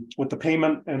the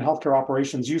payment and healthcare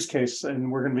operations use case,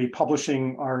 and we're going to be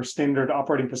publishing our standard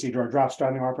operating procedure, our draft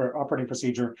standing operating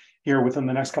procedure here within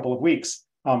the next couple of weeks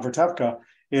for TEFCA,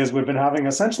 is we've been having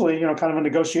essentially kind of a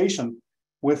negotiation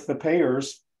with the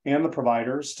payers and the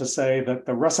providers to say that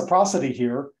the reciprocity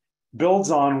here builds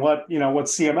on what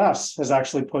CMS has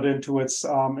actually put into its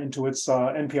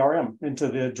NPRM, into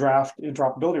the draft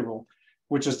interoperability rule,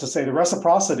 which is to say the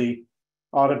reciprocity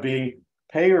ought to be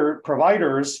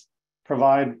providers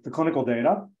provide the clinical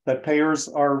data that payers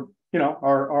are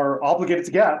obligated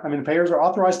to get. I mean, payers are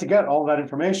authorized to get all of that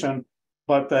information,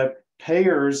 but that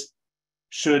payers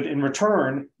should in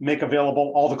return make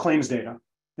available all the claims data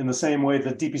in the same way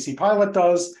that DPC Pilot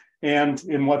does, and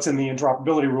in what's in the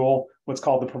interoperability rule, what's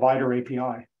called the provider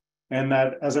API. And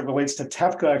that as it relates to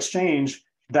TEFCA Exchange,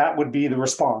 that would be the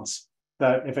response.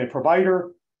 That if a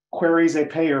provider queries a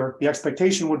payer, the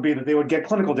expectation would be that they would get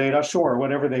clinical data, sure,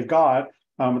 whatever they've got.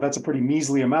 But that's a pretty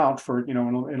measly amount for, in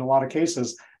a lot of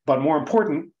cases. But more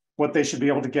important, what they should be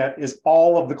able to get is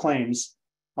all of the claims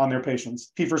on their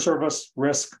patients, fee-for-service,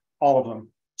 risk, all of them.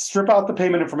 Strip out the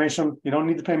payment information. You don't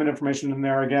need the payment information in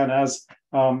there again, as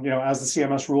as the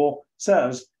CMS rule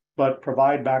says, but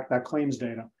provide back that claims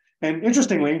data. And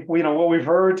interestingly, what we've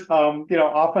heard,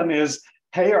 often is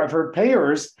I've heard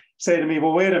payers say to me,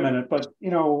 well, wait a minute, but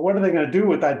what are they going to do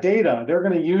with that data? They're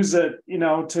going to use it, in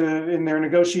their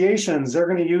negotiations. They're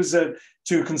going to use it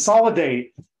to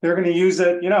consolidate. They're going to use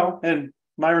it, and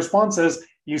my response is,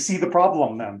 you see the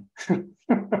problem then,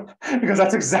 because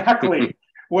that's exactly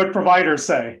what providers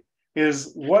say,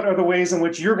 is what are the ways in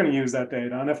which you're going to use that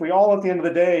data? And if we all at the end of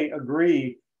the day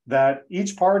agree that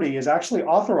each party is actually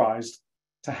authorized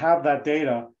to have that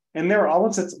data, and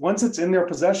once it's in their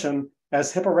possession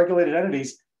as HIPAA regulated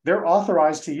entities, they're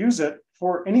authorized to use it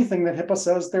for anything that HIPAA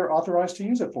says they're authorized to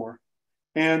use it for.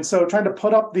 And so trying to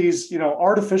put up these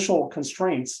artificial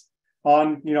constraints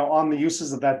on the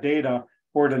uses of that data,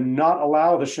 or to not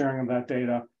allow the sharing of that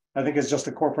data, I think is just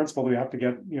a core principle that we have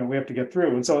to get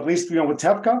through. And so at least with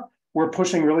TEFCA, we're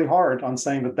pushing really hard on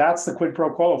saying that that's the quid pro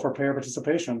quo for payer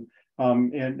participation.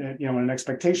 and an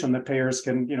expectation that payers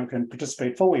can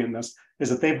participate fully in this, is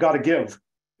that they've got to give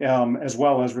as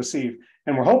well as receive.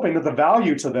 And we're hoping that the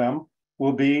value to them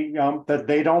will be that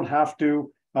they don't have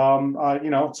to,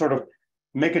 sort of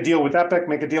make a deal with Epic,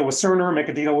 make a deal with Cerner, make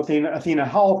a deal with Athena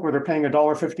Health, where they're paying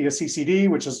 $1.50 a CCD,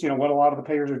 which is what a lot of the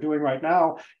payers are doing right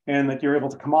now, and that you're able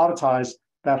to commoditize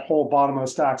that whole bottom of the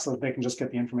stack so that they can just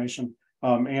get the information.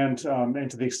 And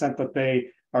to the extent that they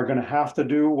are going to have to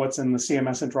do what's in the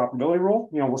CMS interoperability rule,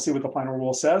 we'll see what the final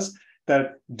rule says,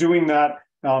 that doing that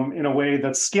in a way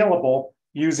that's scalable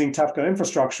using TEFCA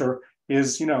infrastructure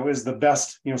is the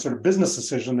best, sort of business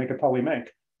decision they could probably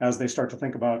make as they start to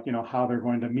think about, how they're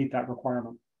going to meet that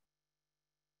requirement.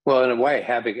 Well, in a way,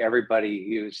 having everybody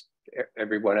use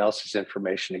everyone else's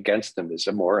information against them is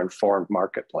a more informed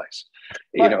marketplace.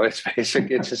 Right. It's basic.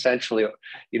 It's essentially,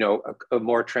 a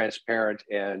more transparent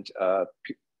and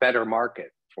better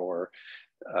market for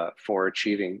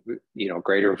achieving,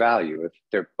 greater value.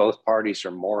 If both parties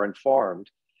are more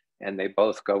informed, and they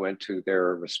both go into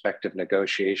their respective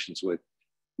negotiations with,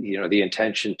 the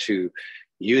intention to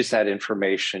use that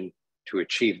information to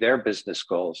achieve their business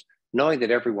goals, knowing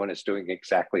that everyone is doing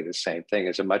exactly the same thing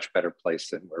is a much better place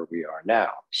than where we are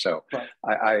now. So right.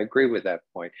 I agree with that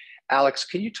point. Alex,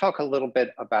 can you talk a little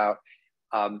bit about,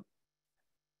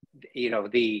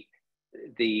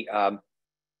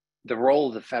 the role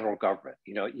of the federal government?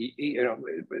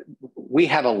 We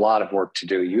have a lot of work to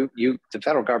do. The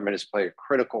federal government has played a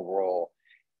critical role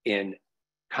in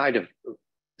kind of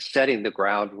setting the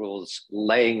ground rules,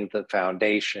 laying the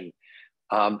foundation.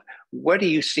 What do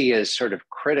you see as sort of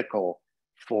critical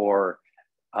for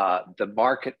the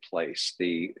marketplace,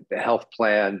 the health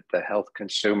plan, the health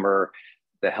consumer,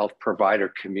 the health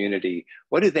provider community?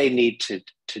 What do they need to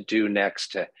do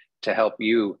next to help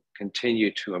you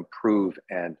continue to improve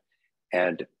and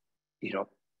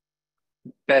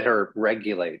better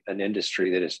regulate an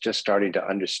industry that is just starting to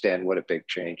understand what a big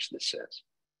change this is?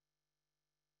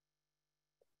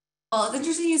 Well, it's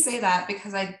interesting you say that,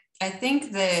 because I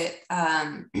think that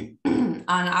on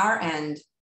our end,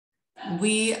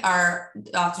 we are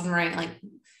often writing like,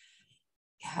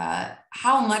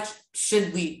 how much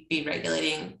should we be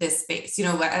regulating this space?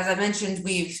 As I mentioned,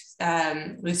 we've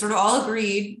sort of all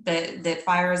agreed that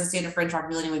FHIR is a standard for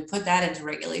interoperability, and we put that into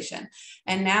regulation.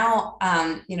 And now,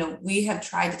 we have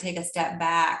tried to take a step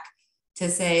back to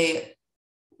say,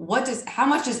 how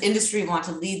much does industry want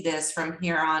to lead this from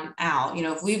here on out?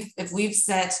 If we've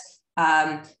set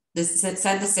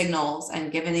the signals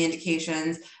and given the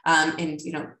indications, and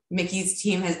Micky's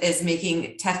team is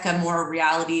making TEFCA more a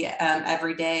reality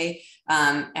every day.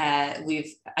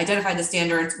 We've identified the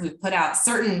standards. We've put out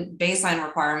certain baseline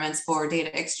requirements for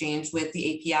data exchange with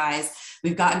the APIs.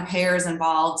 We've gotten payers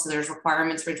involved, so there's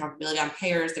requirements for interoperability on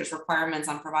payers. There's requirements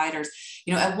on providers.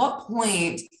 At what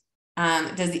point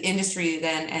does the industry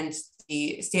then and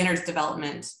the standards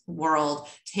development world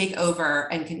take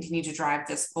over and continue to drive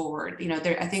this forward?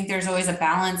 I think there's always a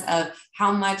balance of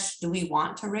how much do we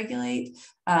want to regulate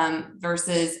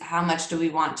versus how much do we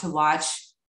want to watch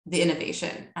the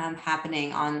innovation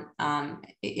happening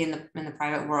in the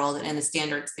private world and in the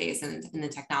standard space and in the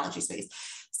technology space.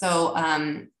 So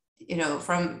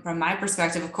from my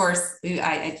perspective, of course,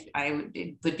 I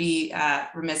would be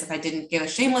remiss if I didn't give a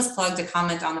shameless plug to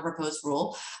comment on the proposed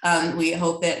rule. We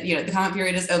hope that, the comment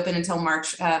period is open until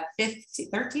March 13th,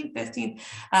 15th.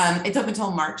 It's open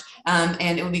until March.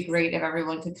 And it would be great if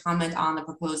everyone could comment on the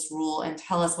proposed rule and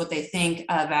tell us what they think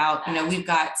about, we've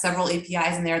got several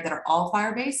APIs in there that are all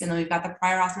FHIR-based, and then we've got the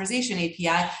prior authorization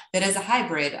API that is a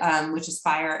hybrid, which is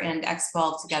FHIR and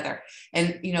X12 together.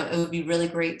 And, it would be really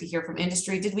great to hear from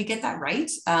industry. Did we get that right?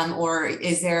 Or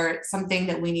is there something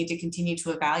that we need to continue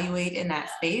to evaluate in that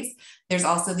space? There's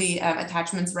also the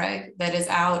attachments reg that is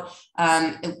out,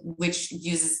 which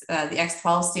uses the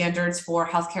X12 standards for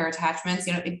healthcare attachments.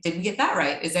 Did we get that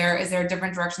right? Is there a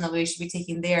different direction that we should be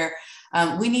taking there?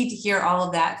 We need to hear all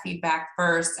of that feedback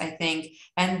first, I think,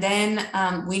 and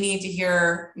then we need to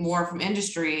hear more from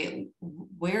industry.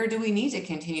 Where do we need to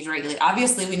continue to regulate?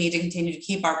 Obviously, we need to continue to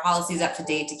keep our policies up to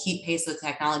date to keep pace with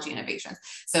technology innovations.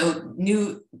 So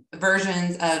new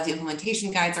versions of the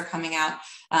implementation guides are coming out,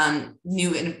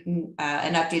 new and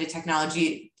updated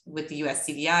technology with the US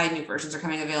CVI, new versions are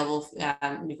coming available,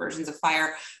 new versions of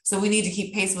FHIR. So we need to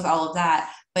keep pace with all of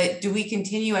that. But do we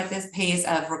continue at this pace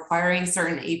of requiring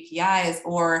certain APIs,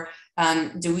 or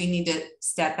do we need to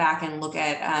step back and look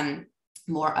at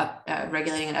more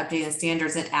regulating and updating the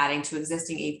standards and adding to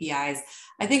existing APIs?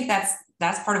 I think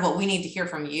that's part of what we need to hear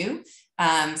from you.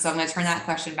 So I'm going to turn that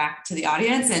question back to the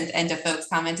audience and to folks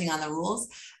commenting on the rules.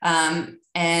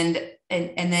 And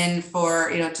and then for,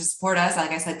 to support us,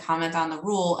 like I said, comment on the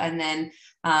rule, and then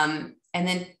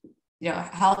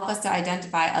help us to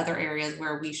identify other areas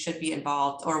where we should be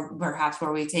involved, or perhaps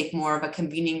where we take more of a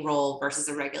convening role versus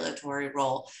a regulatory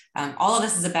role. All of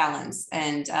this is a balance,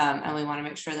 and we want to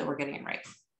make sure that we're getting it right.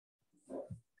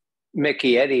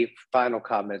 Micky, any final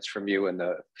comments from you in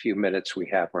the few minutes we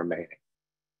have remaining?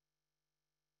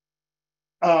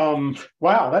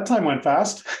 Wow, that time went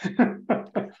fast.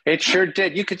 It sure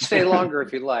did. You could stay longer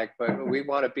if you like, but we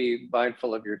want to be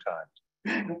mindful of your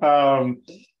time.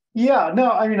 Yeah,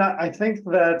 no, I mean, I think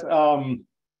that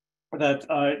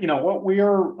what we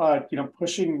are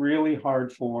pushing really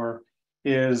hard for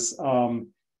is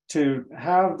to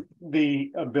have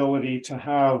the ability to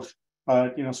have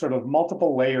sort of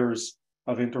multiple layers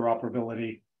of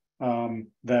interoperability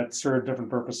that serve different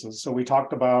purposes. So we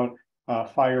talked about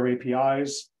FHIR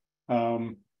APIs.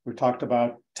 We talked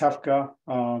about TEFCA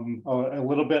a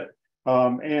little bit,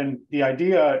 and the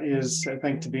idea is, I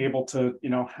think, to be able to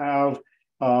have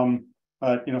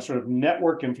sort of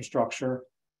network infrastructure,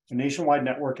 a nationwide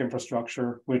network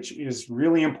infrastructure, which is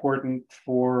really important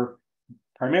for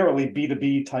primarily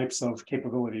B2B types of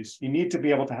capabilities. You need to be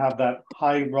able to have that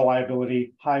high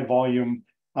reliability, high volume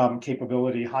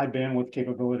capability, high bandwidth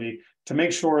capability, to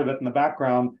make sure that in the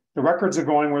background the records are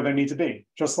going where they need to be.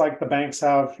 Just like the banks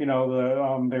have,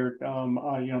 their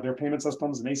payment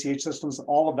systems and ACH systems,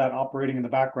 all of that operating in the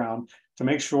background to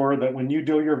make sure that when you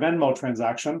do your Venmo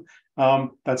transaction,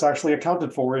 that's actually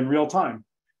accounted for in real time.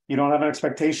 You don't have an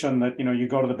expectation that you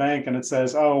go to the bank and it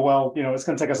says, oh well, it's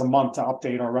going to take us a month to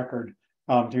update our record,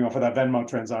 for that Venmo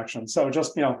transaction. So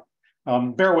just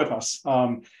bear with us.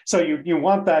 So you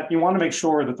want to make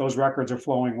sure that those records are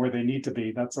flowing where they need to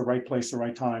be. That's the right place, the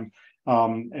right time,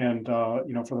 and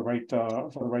for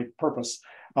the right purpose.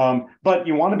 But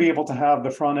you want to be able to have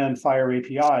the front end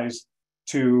FHIR APIs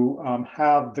to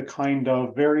have the kind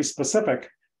of very specific,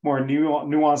 more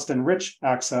nuanced and rich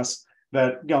access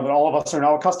that that all of us are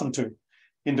now accustomed to.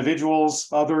 Individuals,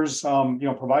 others,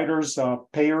 providers,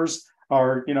 payers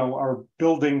are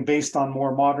building based on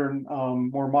more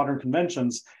modern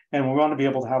conventions, and we want to be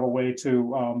able to have a way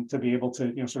to be able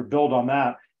to sort of build on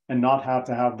that and not have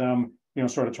to have them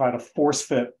sort of try to force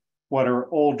fit what are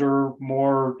older,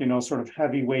 more sort of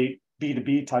heavyweight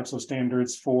B2B types of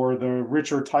standards for the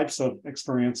richer types of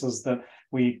experiences that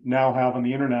we now have on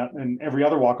the internet and every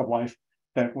other walk of life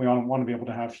that we want to be able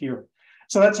to have here.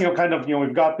 So that's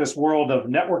we've got this world of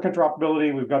network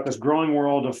interoperability, we've got this growing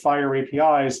world of FHIR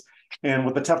APIs. And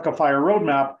with the TEFCA FHIR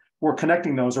roadmap, we're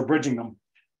connecting those or bridging them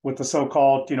with the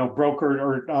so-called, brokered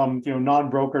or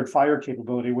non-brokered FHIR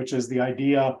capability, which is the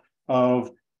idea of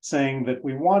saying that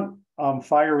we want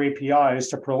FHIR APIs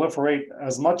to proliferate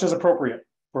as much as appropriate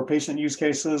for patient use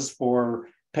cases, for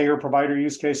payer provider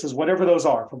use cases, whatever those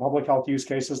are, for public health use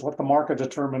cases. Let the market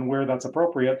determine where that's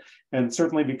appropriate. And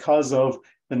certainly because of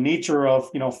the nature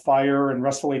of FHIR and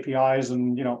RESTful APIs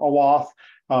and OAuth,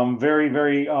 very,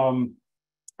 very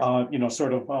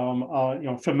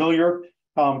familiar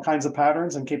kinds of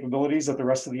patterns and capabilities that the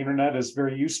rest of the internet is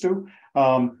very used to.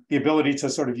 The ability to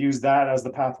sort of use that as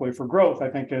the pathway for growth, I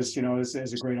think, is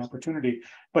a great opportunity.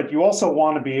 But you also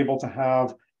want to be able to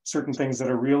have certain things that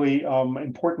are really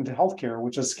important to healthcare,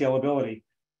 which is scalability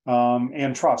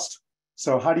and trust.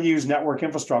 So how do you use network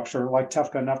infrastructure like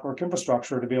TEFCA network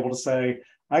infrastructure to be able to say,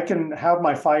 I can have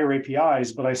my FHIR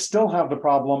APIs, but I still have the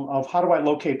problem of how do I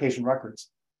locate patient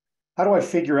records? How do I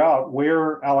figure out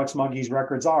where Alex Mugge's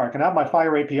records are? I can have my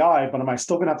FHIR API, but am I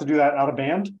still going to have to do that out of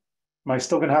band? Am I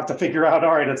still going to have to figure out,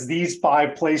 all right, it's these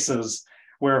 5 places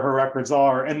where her records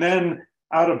are, and then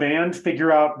out of band,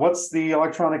 figure out what's the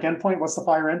electronic endpoint, what's the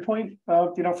FHIR endpoint,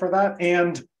 for that,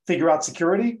 and figure out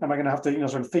security. Am I going to have to,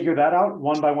 sort of figure that out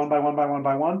one by one by one by one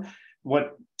by one?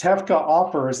 What TEFCA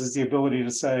offers is the ability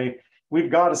to say, we've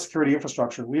got a security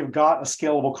infrastructure, we've got a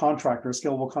scalable contract or a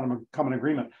scalable common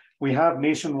agreement. We have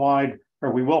nationwide,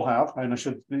 or we will have, and I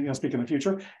should speak in the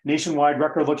future, nationwide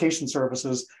record location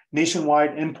services,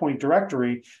 nationwide endpoint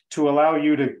directory to allow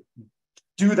you to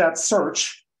do that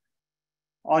search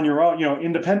on your own,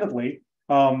 independently,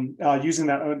 using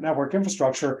that network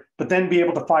infrastructure, but then be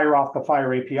able to fire off the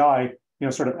FHIR API,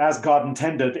 sort of as God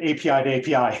intended, API to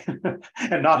API,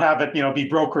 and not have it, be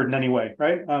brokered in any way,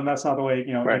 right? That's not the way,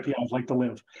 right. APIs like to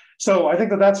live. So I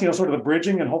think that's, sort of the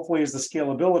bridging, and hopefully is the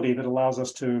scalability that allows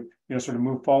us to, sort of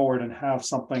move forward and have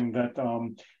something that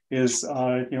is,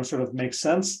 sort of makes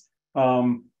sense,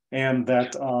 and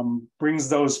that brings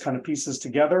those kind of pieces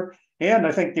together. And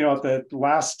I think, the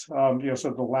last,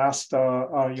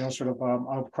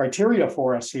 criteria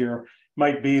for us here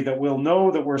might be that we'll know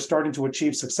that we're starting to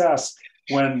achieve success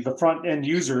when the front end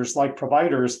users, like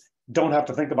providers, don't have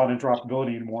to think about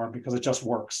interoperability anymore because it just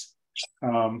works.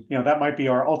 That might be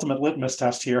our ultimate litmus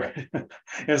test here,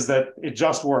 is that it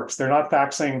just works. They're not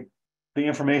faxing. The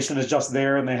information is just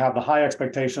there, and they have the high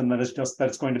expectation that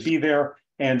it's going to be there,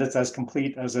 and it's as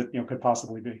complete as it could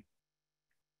possibly be.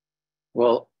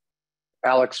 Well,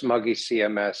 Alex, Mugge,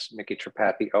 CMS, Micky,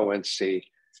 Trepathi, ONC,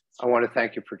 I want to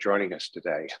thank you for joining us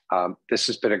today. This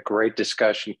has been a great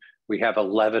discussion. We have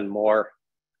 11 more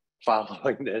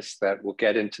following this that will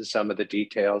get into some of the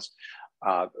details.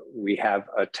 We have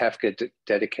a TEFCA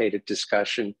dedicated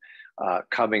discussion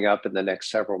coming up in the next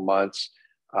several months.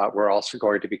 We're also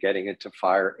going to be getting into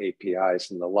FHIR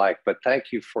APIs and the like, but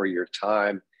thank you for your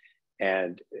time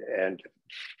and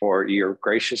for your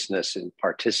graciousness in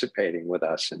participating with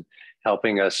us and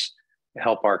helping us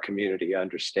help our community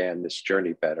understand this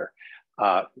journey better.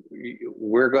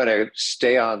 We're going to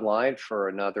stay online for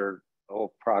another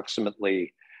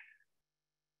approximately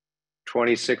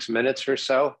 26 minutes or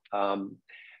so.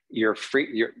 You're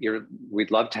free.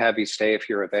 We'd love to have you stay if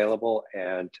you're available,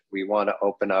 and we want to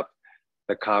open up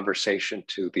the conversation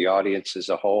to the audience as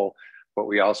a whole. But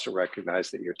we also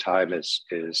recognize that your time is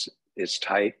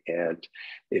tight, and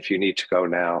if you need to go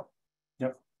now,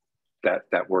 yep,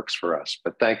 that works for us.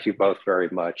 But thank you both very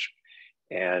much,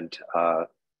 and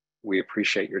we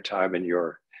appreciate your time and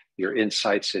your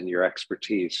insights and your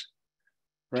expertise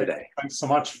today. Thanks so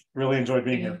much. Really enjoyed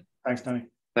being here. Thanks, Denny.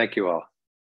 Thank you all.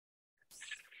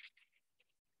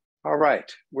 All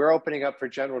right, we're opening up for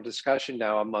general discussion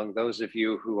now among those of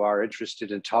you who are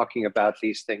interested in talking about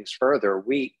these things further.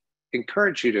 We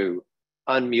encourage you to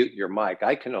unmute your mic.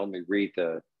 I can only read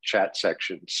the chat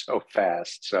section so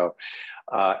fast, so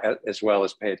as well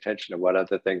as pay attention to what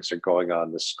other things are going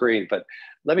on the screen. But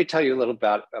let me tell you a little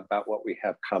about what we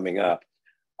have coming up.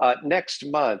 Next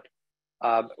month,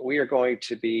 we are going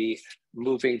to be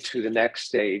moving to the next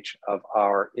stage of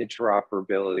our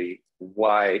interoperability.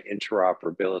 Why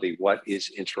interoperability? What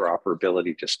is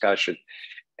interoperability discussion?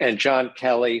 And John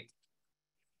Kelly,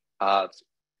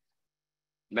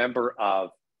 member of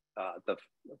the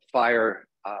FHIR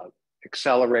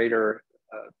Accelerator,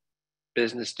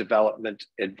 Business Development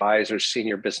Advisor,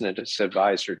 Senior Business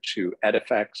Advisor to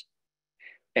EDIFEX,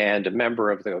 and a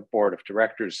member of the Board of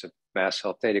Directors of Mass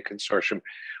Health Data Consortium,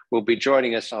 will be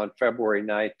joining us on February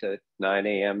 9th at 9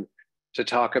 a.m. to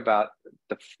talk about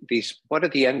what are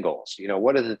the end goals?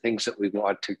 What are the things that we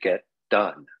want to get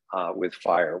done with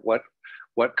FHIR?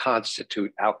 What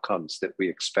constitute outcomes that we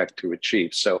expect to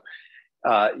achieve? So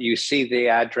you see the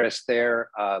address there.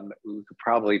 We could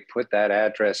probably put that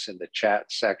address in the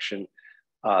chat section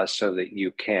so that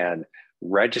you can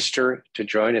register to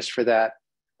join us for that.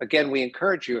 Again, we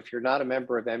encourage you, if you're not a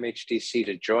member of MHDC,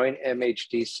 to join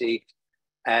MHDC.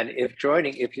 And if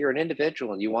you're an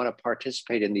individual and you want to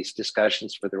participate in these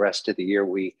discussions for the rest of the year,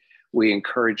 we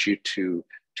encourage you to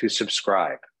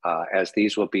subscribe, as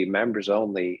these will be members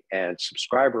only and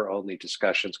subscriber only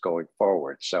discussions going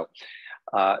forward. So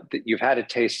you've had a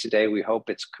taste today. We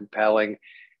hope it's compelling.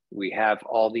 We have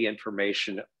all the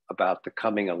information about the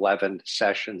coming 11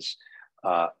 sessions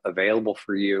available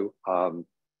for you.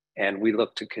 And we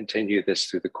look to continue this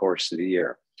through the course of the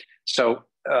year. So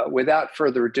without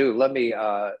further ado, let me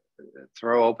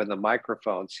throw open the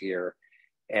microphones here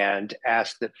and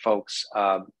ask that folks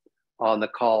on the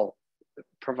call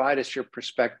provide us your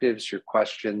perspectives, your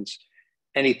questions,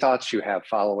 any thoughts you have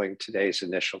following today's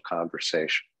initial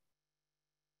conversation.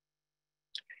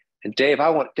 And Dave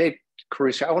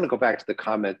Caruso, I want to go back to the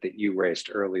comment that you raised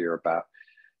earlier about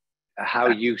how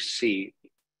you see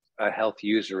a health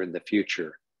user in the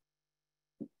future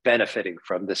benefiting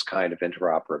from this kind of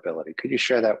interoperability. Could you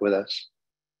share that with us?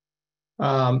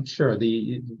 Sure.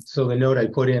 So the note I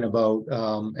put in about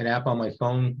an app on my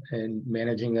phone and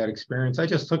managing that experience, I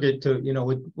just took it to,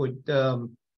 what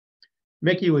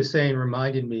Micky was saying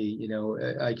reminded me,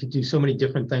 I could do so many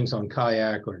different things on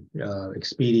Kayak or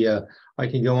Expedia. I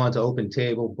can go on to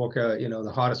OpenTable, book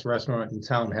the hottest restaurant in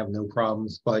town, have no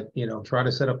problems, but, try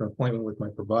to set up an appointment with my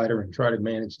provider and try to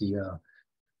manage the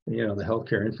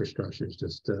healthcare infrastructure is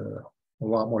just a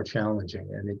lot more challenging,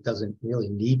 and it doesn't really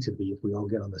need to be if we all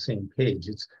get on the same page.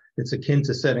 It's akin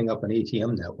to setting up an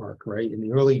ATM network, right? In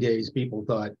the early days, people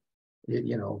thought,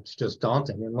 it's just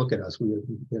daunting. And look at us, we,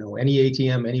 any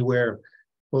ATM anywhere,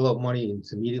 pull out money and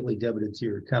it's immediately debited to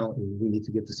your account. And we need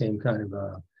to get the same kind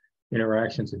of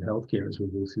interactions in healthcare as we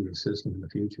go through the system in the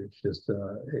future. It's just,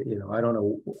 I don't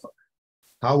know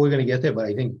how we're going to get there, but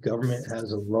I think government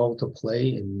has a role to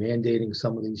play in mandating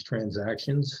some of these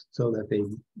transactions so that they,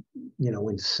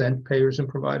 incent payers and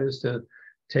providers to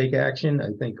take action.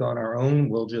 I think on our own,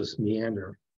 we'll just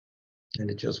meander and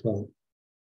it just won't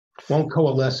won't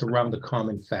coalesce around the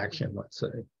common faction, let's say.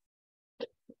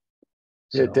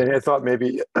 Yeah, So, Danny, I thought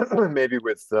maybe maybe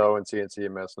with ONC and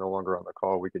CMS no longer on the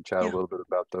call, we could chat a little bit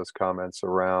about those comments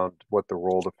around what the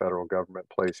role the federal government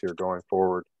plays here going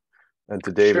forward. And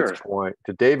to David's point,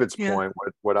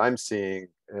 what I'm seeing,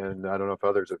 and I don't know if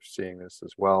others are seeing this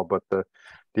as well, but the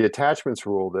attachments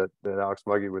rule that Alex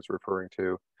Mugge was referring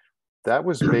to, that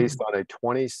was based on a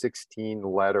 2016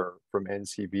 letter from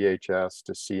NCBHS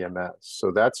to CMS.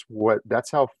 So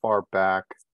that's how far back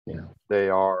they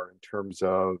are in terms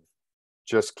of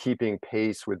just keeping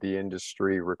pace with the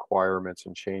industry requirements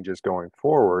and changes going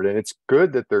forward. And it's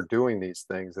good that they're doing these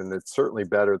things, and it's certainly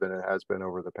better than it has been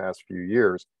over the past few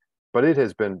years, but it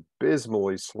has been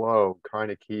abysmally slow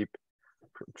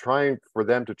trying for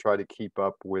them to try to keep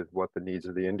up with what the needs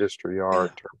of the industry are in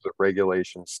terms of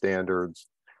regulation standards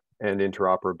and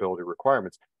interoperability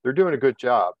requirements. They're doing a good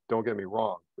job, don't get me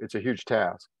wrong. It's a huge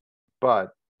task,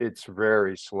 but it's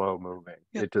very slow moving.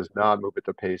 It does not move at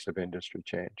the pace of industry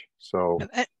change. So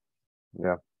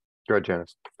yeah, go ahead,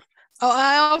 Janice. Oh,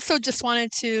 I also just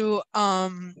wanted to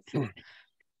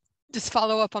just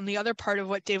follow up on the other part of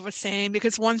what Dave was saying,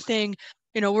 because one thing,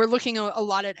 we're looking a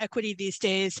lot at equity these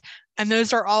days, and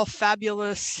those are all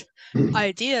fabulous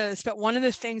ideas. But one of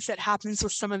the things that happens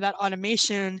with some of that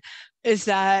automation is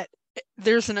that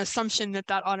there's an assumption that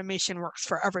automation works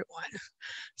for everyone.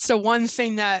 So one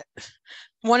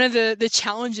of the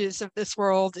challenges of this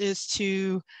world is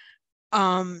to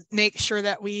make sure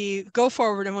that we go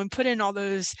forward and we put in all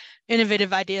those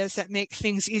innovative ideas that make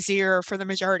things easier for the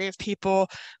majority of people,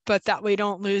 but that we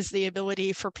don't lose the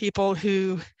ability for people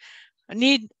who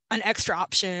need an extra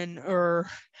option or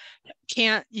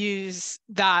can't use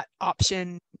that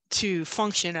option to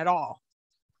function at all.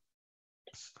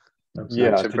 Yeah,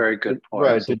 that's a very good point.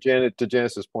 Right, to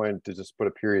Janice's point, to just put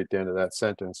a period at the end of that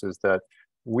sentence, is that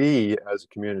we as a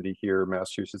community here in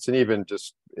Massachusetts, and even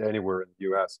just anywhere in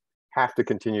the US, have to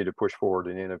continue to push forward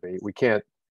and innovate. We can't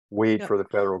wait for the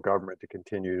federal government to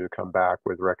continue to come back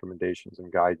with recommendations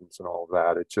and guidance and all of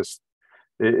that.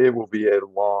 It will be a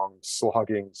long,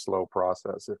 slogging, slow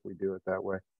process if we do it that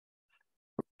way,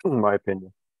 in my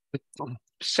opinion.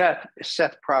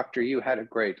 Seth Proctor, you had a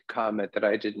great comment that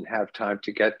I didn't have time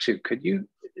to get to. Could you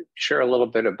share a little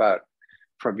bit about,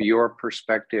 from your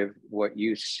perspective, what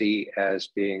you see as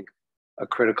being a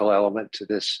critical element to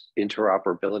this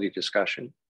interoperability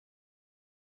discussion?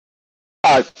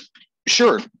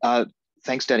 Sure.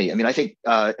 Thanks, Denny. I mean, I think,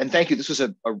 and thank you. This was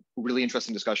a really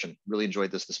interesting discussion. Really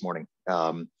enjoyed this morning.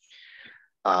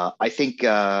 I think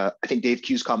Dave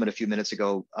Q's comment a few minutes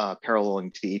ago,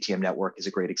 paralleling to the ATM network, is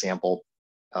a great example,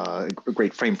 a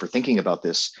great frame for thinking about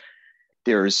this.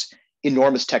 There's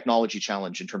enormous technology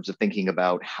challenge in terms of thinking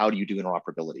about how do you do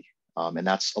interoperability, and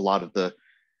that's a lot of the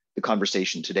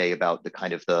conversation today about the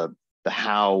kind of the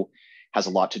how has a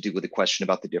lot to do with the question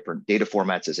about the different data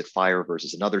formats. Is it FHIR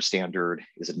versus another standard?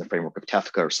 Is it in the framework of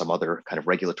TEFCA or some other kind of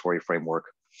regulatory framework?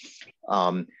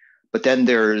 But then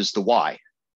there's the why,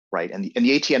 right? And the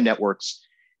ATM networks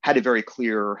had a very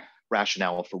clear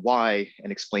rationale for why,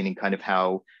 and explaining kind of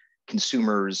how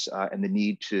consumers and the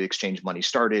need to exchange money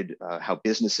started, how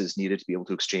businesses needed to be able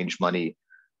to exchange money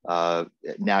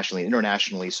nationally and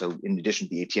internationally. So in addition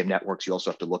to the ATM networks, you also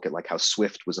have to look at like how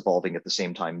SWIFT was evolving at the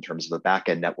same time in terms of a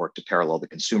back-end network to parallel the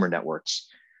consumer networks.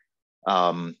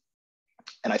 And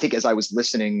I think as I was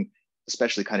listening,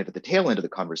 especially kind of at the tail end of the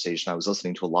conversation, I was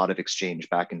listening to a lot of exchange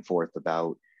back and forth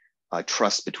about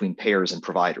trust between payers and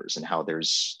providers, and how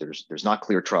there's not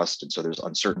clear trust, and so there's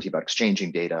uncertainty about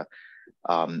exchanging data.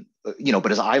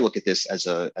 But as I look at this as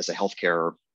a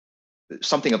healthcare,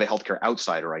 something of a healthcare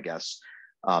outsider, I guess,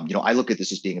 I look at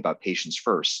this as being about patients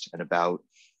first, and about,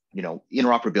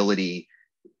 interoperability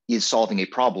is solving a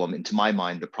problem. And to my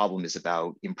mind, the problem is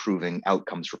about improving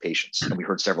outcomes for patients. And we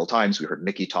heard several times, we heard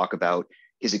Micky talk about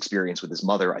his experience with his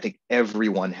mother. I think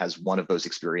everyone has one of those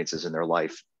experiences in their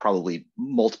life, probably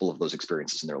multiple of those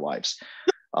experiences in their lives.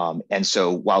 And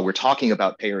so while we're talking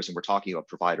about payers and we're talking about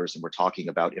providers and we're talking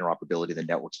about interoperability, the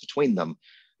networks between them,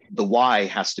 the why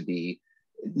has to be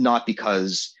not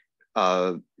because,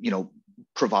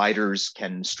 providers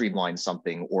can streamline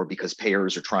something, or because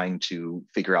payers are trying to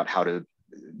figure out how to,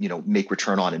 make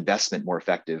return on investment more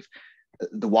effective.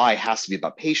 The why has to be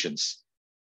about patients.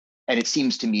 And it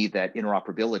seems to me that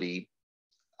interoperability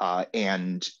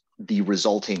and the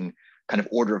resulting kind of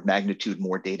order of magnitude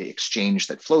more data exchange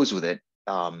that flows with it,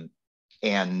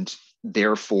 and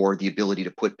therefore the ability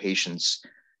to put patients'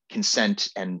 consent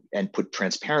and put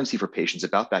transparency for patients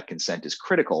about that consent is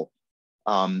critical,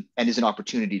 and is an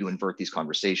opportunity to invert these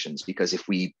conversations. Because if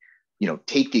we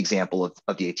take the example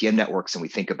of the ATM networks, and we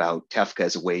think about TEFCA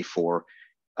as a way for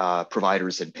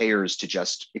providers and payers to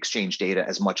just exchange data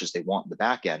as much as they want in the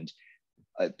back end,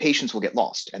 patients will get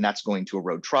lost, and that's going to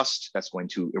erode trust. That's going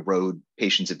to erode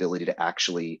patients' ability to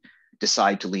actually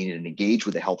decide to lean in and engage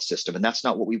with the health system. And that's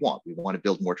not what we want. We want to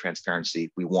build more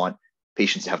transparency. We want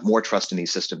patients to have more trust in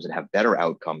these systems and have better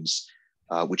outcomes,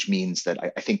 which means that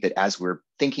I think that as we're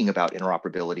thinking about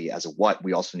interoperability as a what,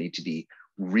 we also need to be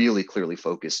really clearly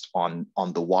focused on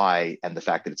the why and the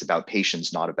fact that it's about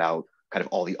patients, not about kind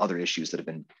of all the other issues that have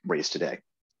been raised today.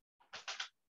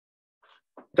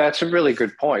 That's a really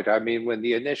good point. I mean, when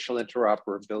the initial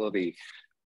interoperability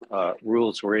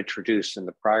rules were introduced in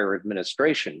the prior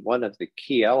administration, one of the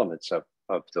key elements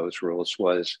of those rules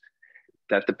was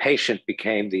that the patient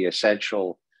became the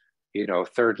essential,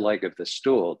 third leg of the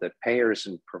stool, that payers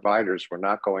and providers were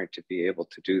not going to be able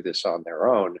to do this on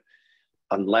their own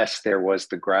unless there was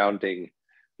the grounding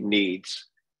needs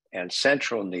and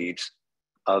central needs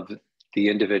of the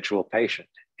individual patient.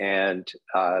 And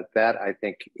that, I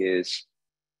think, is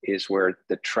where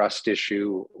the trust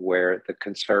issue, where the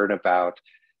concern about,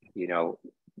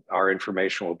 our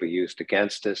information will be used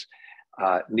against us,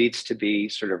 needs to be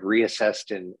sort of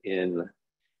reassessed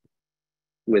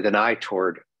with an eye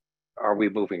toward, are we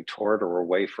moving toward or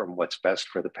away from what's best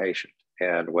for the patient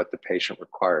and what the patient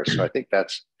requires? So I think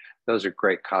those are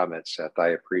great comments, Seth. I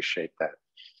appreciate that.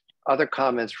 Other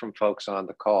comments from folks on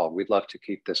the call? We'd love to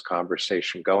keep this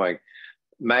conversation going.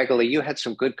 Magali, you had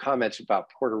some good comments about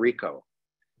Puerto Rico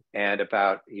and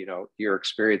about your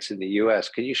experience in the U.S.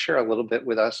 Can you share a little bit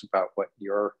with us about what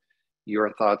your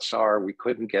thoughts are? We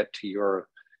couldn't get to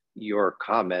your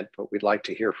comment, but we'd like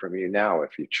to hear from you now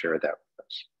if you'd share that with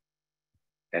us.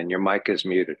 And your mic is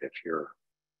muted if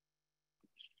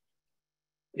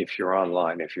you're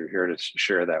online, if you're here to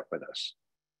share that with us.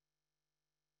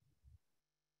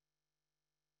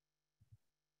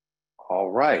 All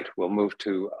right, we'll move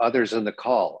to others in the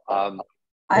call.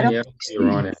 I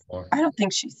don't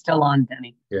think she's still on,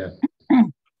 Denny. Yeah.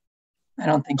 I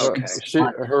don't think okay.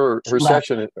 Her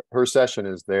session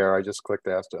is there. I just clicked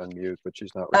ask to unmute, but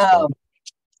she's not responding.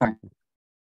 Sorry.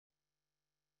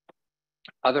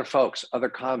 Other folks, other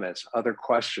comments, other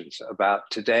questions about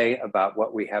today, about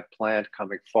what we have planned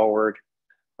coming forward,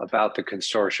 about the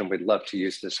consortium. We'd love to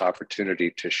use this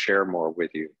opportunity to share more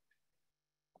with you.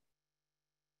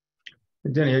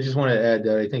 Denny, I just want to add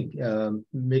that I think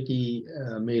Micky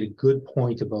made a good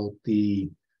point about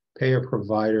the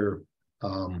payer-provider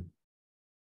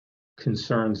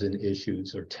concerns and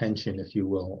issues, or tension, if you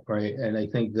will, right? And I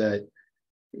think that,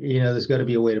 there's got to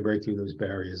be a way to break through those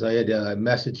barriers. I had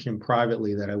messaged him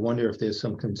privately that I wonder if there's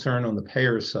some concern on the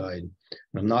payer side.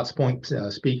 And I'm not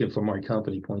speaking for my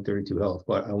company, Point 32 Health,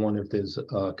 but I wonder if there's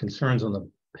concerns on the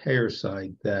payer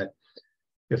side that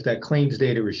if that claims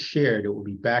data is shared, it will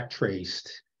be backtraced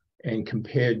and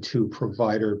compared to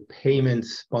provider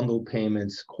payments, bundle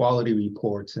payments, quality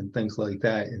reports, and things like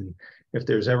that. And if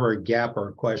there's ever a gap or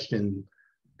a question,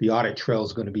 the audit trail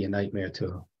is going to be a nightmare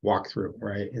to walk through,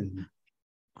 right? And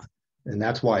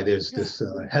that's why there's this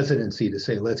hesitancy to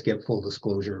say, let's get full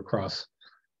disclosure across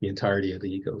the entirety of the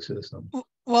ecosystem.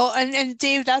 Well, and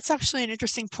Dave, that's actually an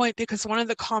interesting point, because one of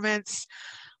the comments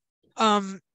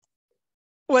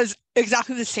was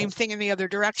exactly the same thing in the other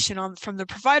direction from the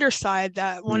provider side,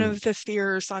 that one of the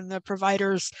fears on the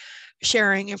providers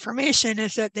sharing information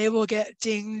is that they will get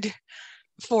dinged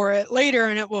for it later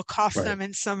and it will cost them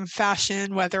in some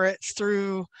fashion, whether it's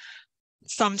through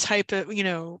some type of,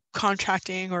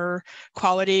 contracting or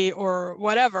quality or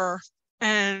whatever.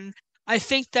 And I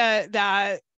think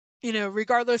that,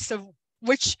 regardless of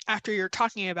which actor you're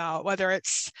talking about, whether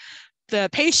it's the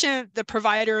patient, the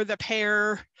provider, the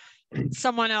payer,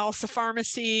 someone else, a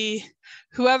pharmacy,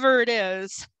 whoever it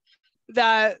is,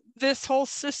 that this whole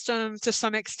system to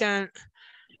some extent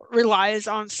relies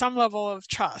on some level of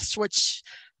trust, which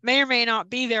may or may not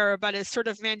be there, but is sort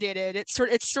of mandated. It's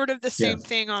sort of the same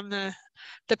thing on the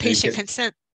patient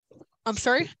consent. I'm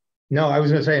sorry? No, I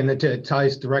was going to say, and it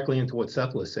ties directly into what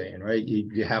Seth was saying, right?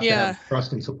 You have to have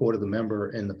trust and support of the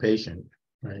member and the patient,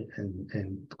 right?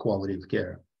 And the quality of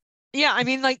care. Yeah, I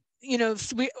mean, I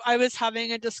was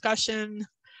having a discussion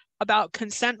about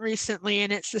consent recently,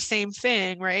 and it's the same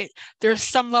thing, right? There's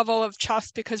some level of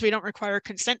trust because we don't require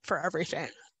consent for everything.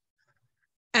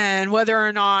 And whether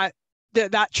or not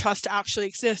that trust actually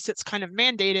exists, it's kind of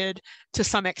mandated to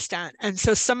some extent. And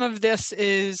so some of this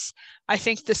is, I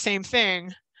think, the same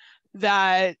thing,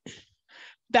 that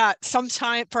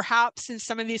sometime, perhaps in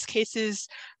some of these cases,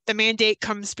 the mandate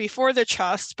comes before the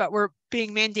trust, but we're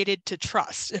being mandated to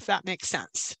trust, if that makes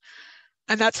sense.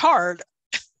 And that's hard,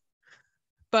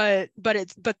 but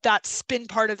that's been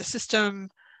part of the system,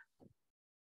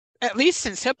 at least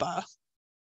since HIPAA.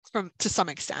 to some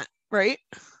extent, right?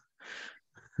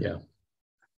 Yeah.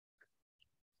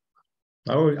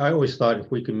 I always thought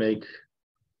if we could make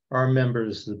our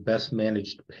members the best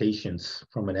managed patients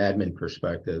from an admin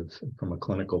perspective, from a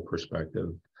clinical perspective,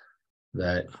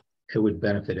 that it would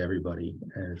benefit everybody.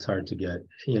 And it's hard to get,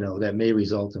 that may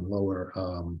result in lower,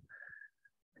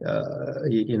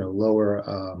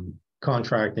 lower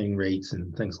contracting rates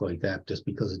and things like that, just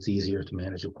because it's easier to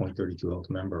manage a 0.32 health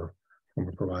member from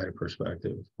a provider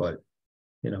perspective. But,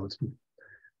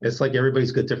 it's like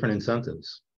everybody's got different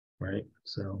incentives, right?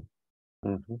 So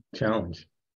challenge.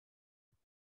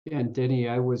 Yeah, and Denny,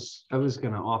 I was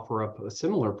going to offer up a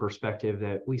similar perspective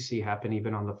that we see happen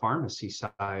even on the pharmacy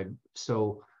side.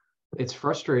 So it's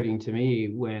frustrating to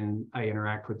me when I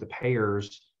interact with the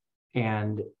payers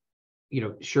and,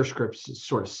 SureScripts is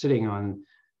sort of sitting on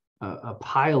a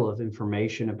pile of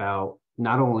information about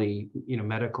not only,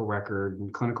 medical record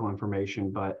and clinical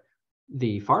information, but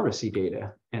the pharmacy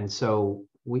data. And so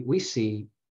we see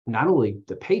not only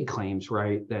the paid claims,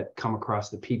 right, that come across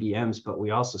the PBMs, but we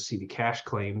also see the cash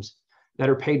claims that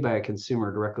are paid by a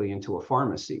consumer directly into a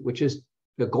pharmacy, which is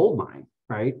the gold mine,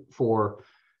 right, for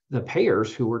the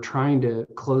payers who are trying to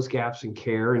close gaps in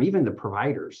care, and even the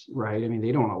providers, right? I mean,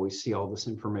 they don't always see all this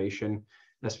information,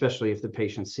 especially if the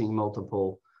patient's seeing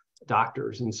multiple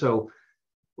doctors. And so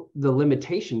the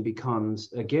limitation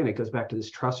becomes, again, it goes back to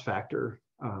this trust factor.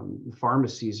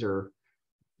 Pharmacies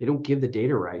they don't give the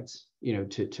data rights,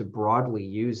 to broadly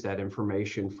use that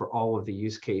information for all of the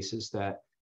use cases that,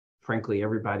 frankly,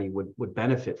 everybody would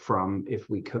benefit from if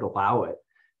we could allow it.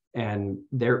 And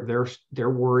they're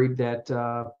worried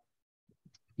that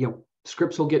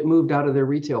scripts will get moved out of their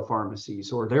retail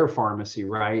pharmacies or their pharmacy,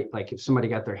 right? Like if somebody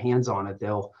got their hands on it,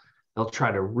 they'll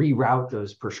try to reroute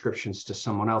those prescriptions to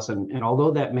someone else. And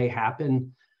although that may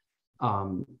happen,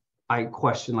 I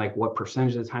question like what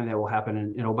percentage of the time that will happen.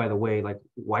 And oh, by the way, like,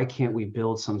 why can't we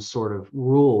build some sort of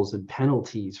rules and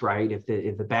penalties, right? If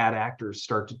the bad actors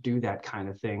start to do that kind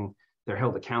of thing, they're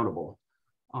held accountable.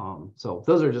 So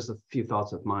those are just a few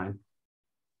thoughts of mine.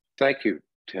 Thank you,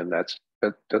 Tim. That's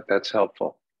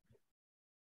helpful.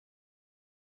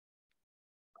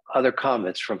 Other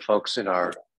comments from folks in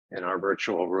our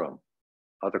virtual room?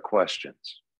 Other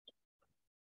questions?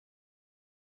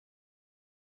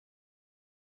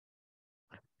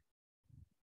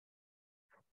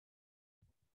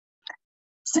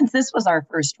 Since this was our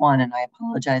first one, and I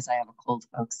apologize, I have a cold,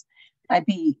 folks, I'd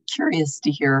be curious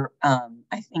to hear,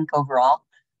 I think overall,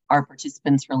 our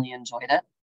participants really enjoyed it,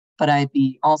 but I'd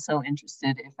be also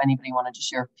interested if anybody wanted to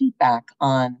share feedback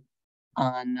on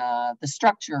the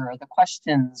structure or the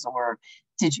questions, or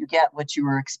did you get what you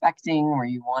were expecting? Were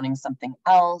you wanting something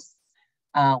else?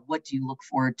 What do you look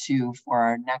forward to for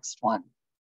our next one?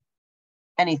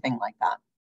 Anything like that.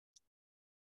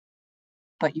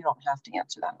 But you don't have to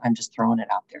answer that. I'm just throwing it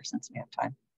out there since we have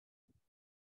time.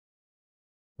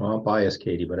 Well, I'm biased,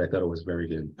 Katie, but I thought it was very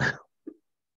good.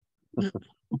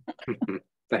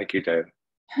 Thank you, Dave.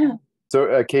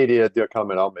 So, Katie, the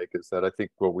comment I'll make is that I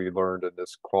think what we learned in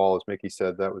this call, as Micky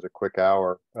said, that was a quick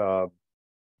hour.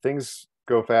 Things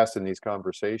go fast in these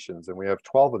conversations, and we have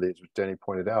 12 of these, which Denny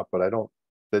pointed out, but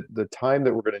the time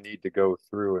that we're going to need to go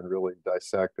through and really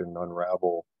dissect and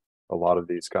unravel a lot of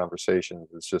these conversations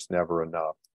is just never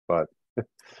enough. But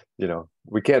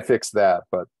we can't fix that,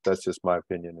 but that's just my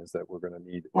opinion, is that we're going to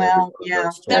need. Well, yeah,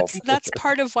 that's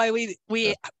part of why we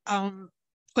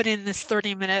put in this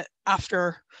 30-minute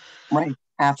after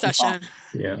session.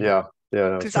 Yeah.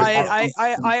 Because I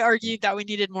argued that we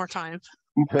needed more time.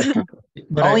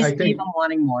 But always I think I'm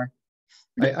wanting more.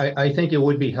 I think it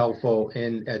would be helpful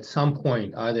at some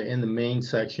point, either in the main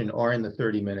section or in the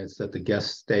 30 minutes, that the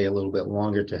guests stay a little bit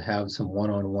longer to have some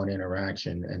one-on-one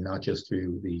interaction and not just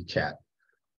through the chat.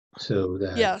 So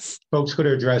that folks could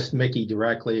address Micky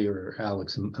directly or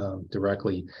Alex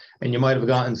directly, and you might have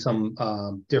gotten some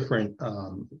different,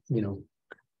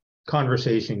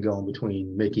 conversation going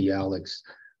between Micky, Alex,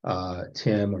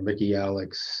 Tim, or Micky,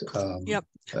 Alex,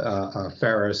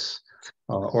 Ferris,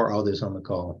 or others on the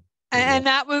call. And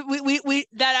that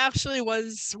that actually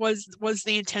was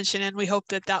the intention, and we hope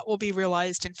that will be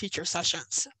realized in future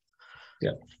sessions.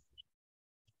 Yeah.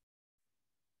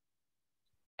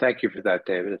 Thank you for that,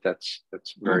 David. That's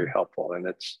very helpful, and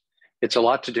it's a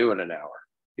lot to do in an hour.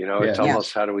 It's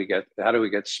almost how do we get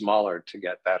smaller to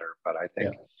get better? But I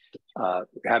think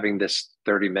having this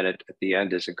 30-minute at the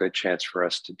end is a good chance for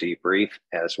us to debrief,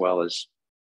 as well as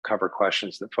cover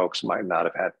questions that folks might not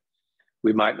have had.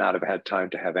 We might not have had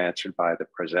time to have answered by the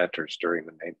presenters during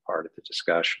the main part of the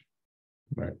discussion.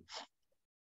 Right.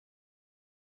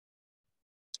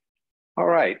 All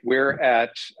right, we're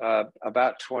at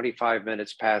about 25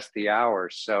 minutes past the hour.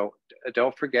 So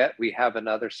don't forget, we have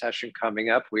another session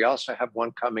coming up. We also have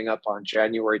one coming up on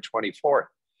January 24th,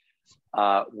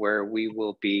 where we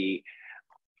will be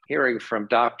hearing from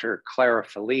Dr. Clara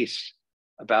Felice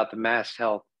about the Mass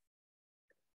Health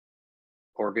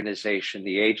Organization,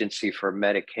 the Agency for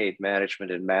Medicaid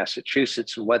Management in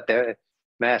Massachusetts, and what the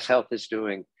Mass Health is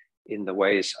doing in the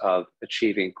ways of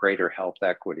achieving greater health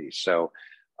equity. So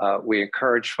we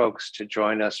encourage folks to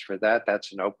join us for that.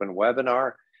 That's an open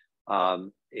webinar.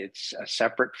 It's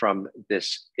separate from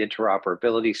this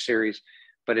interoperability series,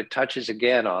 but it touches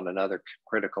again on another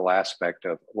critical aspect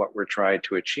of what we're trying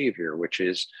to achieve here, which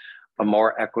is a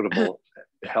more equitable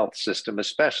health system,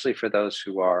 especially for those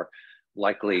who are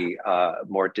likely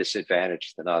more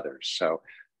disadvantaged than others. So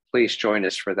please join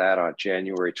us for that on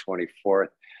January 24th.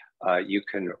 You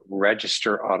can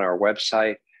register on our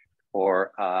website,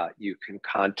 or you can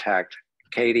contact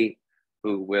Katie,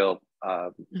 who will, I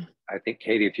think,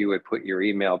 Katie, if you would put your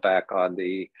email back on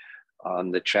the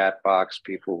chat box,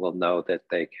 people will know that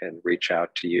they can reach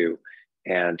out to you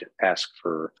and ask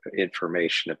for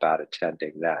information about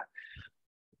attending that.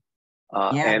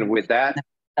 And with that,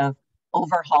 of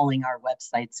overhauling our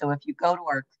website. So if you go to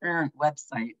our current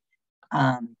website,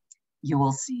 you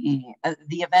will see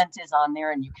the event is on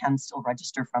there, and you can still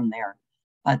register from there.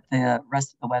 But the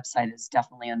rest of the website is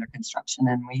definitely under construction,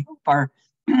 and we hope our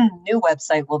new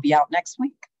website will be out next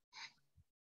week.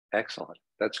 Excellent.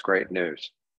 That's great news.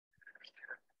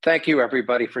 Thank you,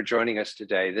 everybody, for joining us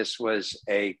today. This was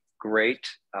a great,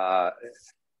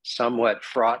 somewhat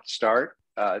fraught start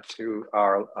to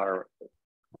our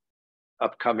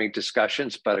upcoming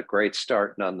discussions, but a great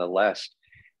start nonetheless.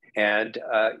 And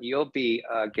you'll be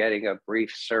getting a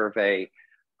brief survey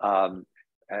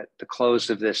at the close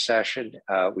of this session.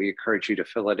 We encourage you to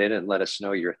fill it in and let us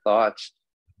know your thoughts.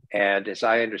 And as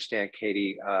I understand,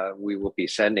 Katie, we will be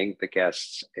sending the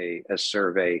guests a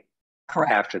survey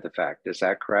Correct. After the fact. Is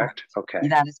that correct? Okay.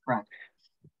 That is correct.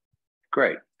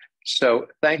 Great. So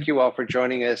thank you all for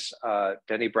joining us.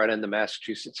 Denny Brennan, the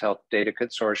Massachusetts Health Data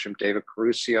Consortium, David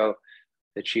Carusio,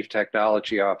 the Chief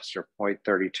Technology Officer, Point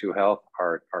 32 Health,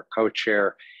 our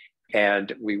co-chair.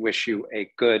 And we wish you a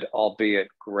good, albeit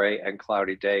gray and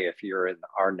cloudy day if you're in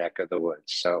our neck of the woods.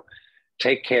 So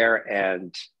take care,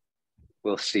 and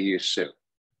we'll see you soon.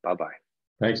 Bye-bye.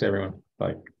 Thanks, everyone.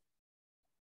 Bye.